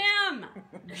is Jim!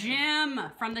 Jim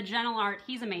from the Gentle Art.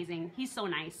 He's amazing. He's so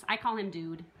nice. I call him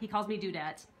Dude. He calls me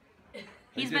Dudette.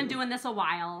 He's been doing this a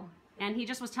while, and he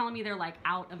just was telling me they're like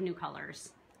out of new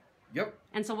colors. Yep.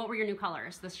 And so what were your new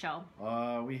colors this show?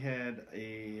 We had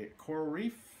a coral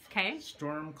reef. Okay.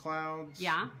 Storm clouds.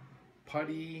 Yeah.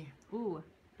 Putty. Ooh,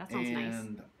 that sounds nice.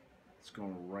 And it's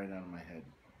going right out of my head.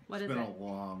 What it's is been it? a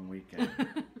long weekend.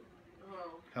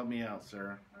 Help me out,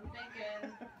 Sarah. I'm thinking.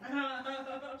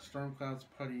 Storm clouds,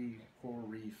 putty, coral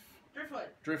reef. Driftwood.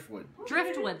 Driftwood.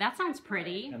 Driftwood. That sounds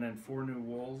pretty. And then 4 new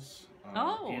wools.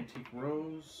 Antique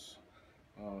rose,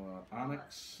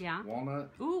 onyx,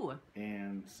 walnut,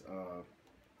 and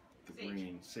the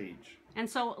green sage. And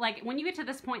so, like, when you get to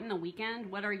this point in the weekend,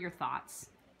 what are your thoughts?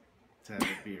 To have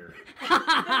a beer.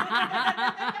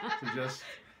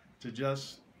 to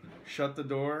just shut the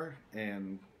door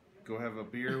and go have a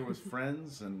beer with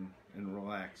friends and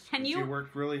relax. And you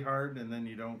worked really hard, and then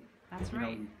you don't. That's you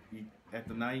right. Know, at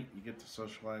the night, you get to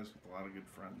socialize with a lot of good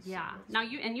friends. Yeah. So now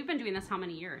you've been doing this how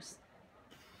many years?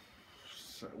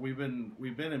 So we've been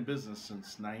in business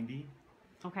since '90.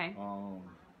 Okay.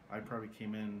 I probably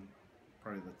came in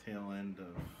the tail end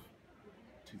of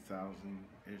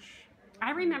 2000-ish.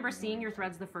 I remember seeing your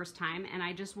threads the first time, and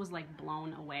I just was like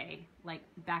blown away. Like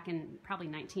back in probably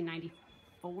 1994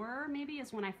 2004 maybe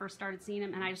is when I first started seeing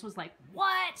them, and I just was like,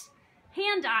 what?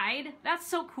 Hand dyed? That's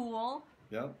so cool.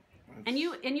 Yep. And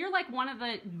you're like one of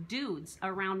the dudes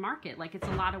around Market. Like it's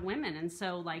a lot of women, and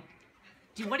so like,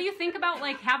 what do you think about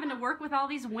like having to work with all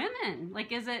these women?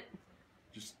 Like, is it?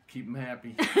 Just keep them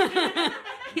happy.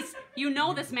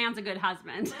 This man's a good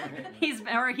husband. He's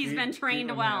been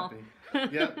trained well.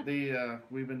 Yeah,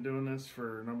 we've been doing this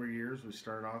for a number of years. We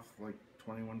started off like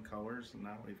 21 colors, and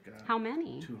now we've got how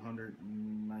many?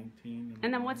 219.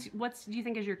 And then what's do you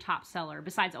think is your top seller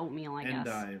besides oatmeal? I guess.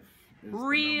 Endive. Is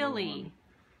really?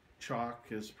 Chalk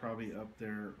is probably up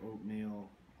there. Oatmeal,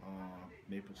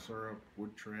 maple syrup,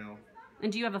 wood trail.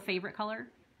 And do you have a favorite color?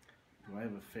 Do I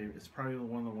have a favorite? It's probably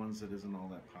one of the ones that isn't all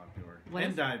that popular. What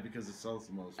Endive because it sells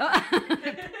the most.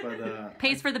 But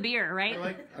pays for the beer, right?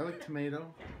 I like tomato.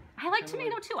 I like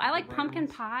tomato too. I like pumpkin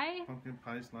pie. Pumpkin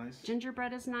pie's nice.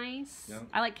 Gingerbread is nice. Yeah.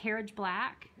 I like carriage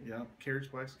black. Yeah, carriage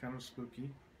black's kind of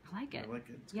spooky. I like it. I like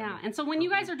it. It's yeah, and so when you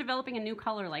guys are developing a new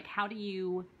color, like how do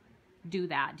you do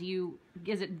that?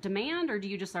 Is it demand, or do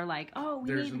you just are like, oh,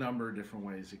 there's a number of different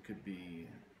ways. It could be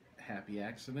happy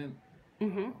accident.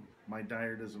 My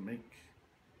dyer doesn't make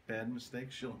bad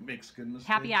mistakes. She only makes good mistakes.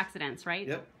 Happy accidents, right?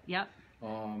 Yep.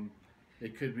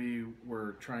 It could be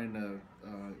we're trying to,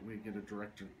 we get a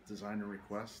director designer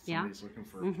request. Somebody's looking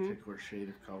for a particular shade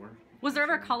of color. Was there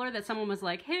ever a color that someone was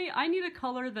like, hey, I need a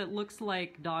color that looks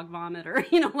like dog vomit, or,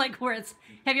 like where it's,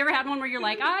 have you ever had one where you're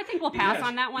like, oh, I think we'll pass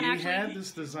on that one, actually? We had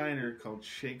this designer called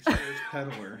Shakespeare's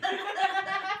Peddler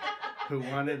who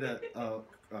wanted a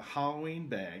Halloween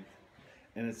bag.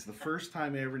 And it's the first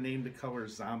time I ever named the color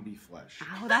zombie flesh.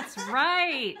 Oh, that's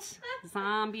right.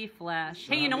 Zombie flesh.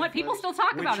 Hey, you know what? People still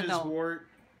talk about it, though.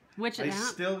 I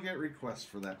still get requests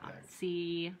for that bag.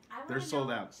 See. They're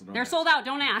sold out. So they're sold out.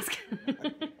 Don't ask.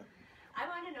 I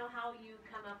want to know how you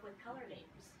come up with color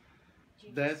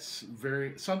names. That's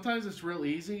sometimes it's real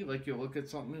easy. Like you'll look at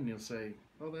something and you'll say,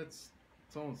 oh, that's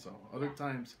so-and-so. Other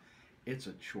times it's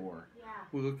a chore. Yeah.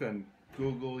 We look on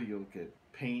Google, you look at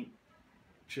paint,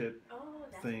 chip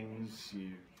things, you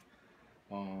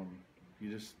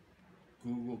just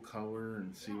Google color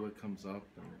and see what comes up.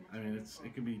 And, I mean,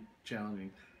 it can be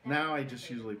challenging. Now I just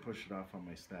usually push it off on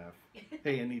my staff.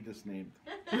 Hey, I need this named.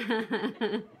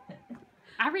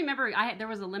 I remember there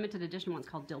was a limited edition once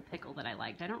called Dill Pickle that I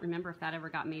liked. I don't remember if that ever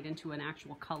got made into an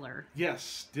actual color.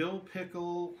 Yes, Dill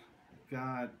Pickle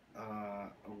got a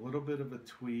little bit of a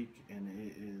tweak, and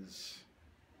it is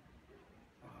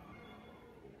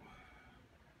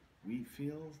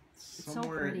Wheatfield,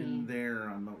 somewhere in there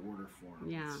on the order form.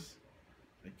 Yeah.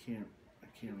 I can't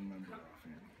remember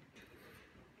offhand.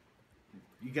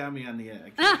 You got me on the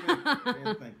edge. I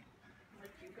can't think.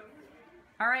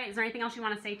 All right. Is there anything else you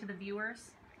want to say to the viewers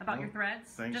about your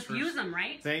threads? Just use them,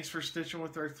 right? Thanks for stitching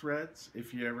with our threads.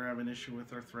 If you ever have an issue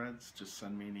with our threads, just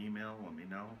send me an email. Let me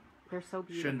know. They're so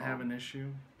beautiful. Shouldn't have an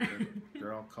issue.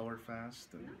 They're all color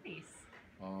fast. And, nice.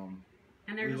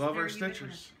 And we love our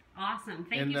stitchers. Awesome.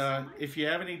 Thank you so much. If you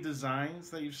have any designs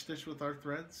that you've stitched with our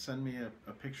threads, send me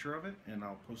a picture of it, and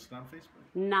I'll post it on Facebook.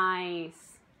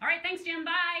 Nice. All right. Thanks, Jim.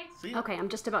 Bye. See ya. Okay. I'm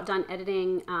just about done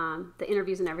editing the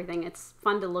interviews and everything. It's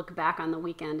fun to look back on the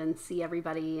weekend and see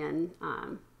everybody and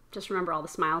just remember all the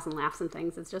smiles and laughs and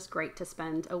things. It's just great to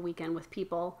spend a weekend with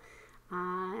people.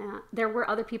 There were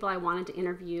other people I wanted to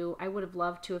interview. I would have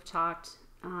loved to have talked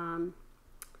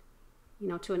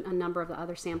to a number of the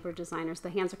other sampler designers. The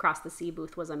Hands Across the Sea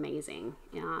booth was amazing.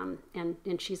 And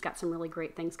she's got some really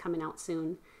great things coming out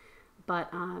soon.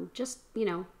 But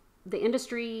the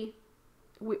industry,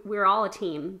 we're all a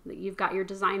team. You've got your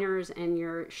designers and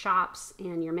your shops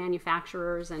and your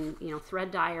manufacturers and,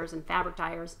 thread dyers and fabric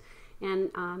dyers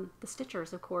and the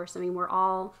stitchers, of course. I mean,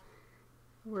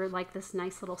 we're like this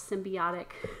nice little symbiotic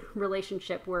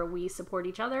relationship where we support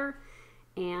each other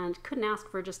and couldn't ask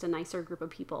for just a nicer group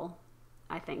of people.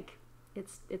 I think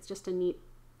it's just a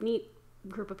neat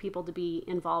group of people to be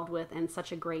involved with and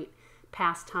such a great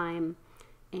pastime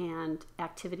and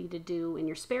activity to do in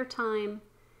your spare time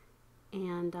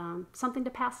and something to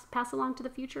pass along to the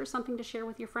future, something to share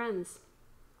with your friends.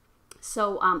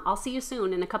 So I'll see you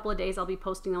soon. In a couple of days, I'll be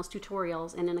posting those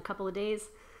tutorials, and in a couple of days,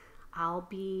 I'll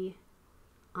be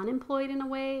unemployed in a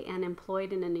way and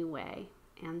employed in a new way.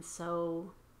 And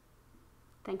so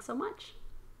thanks so much.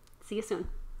 See you soon.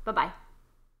 Bye-bye.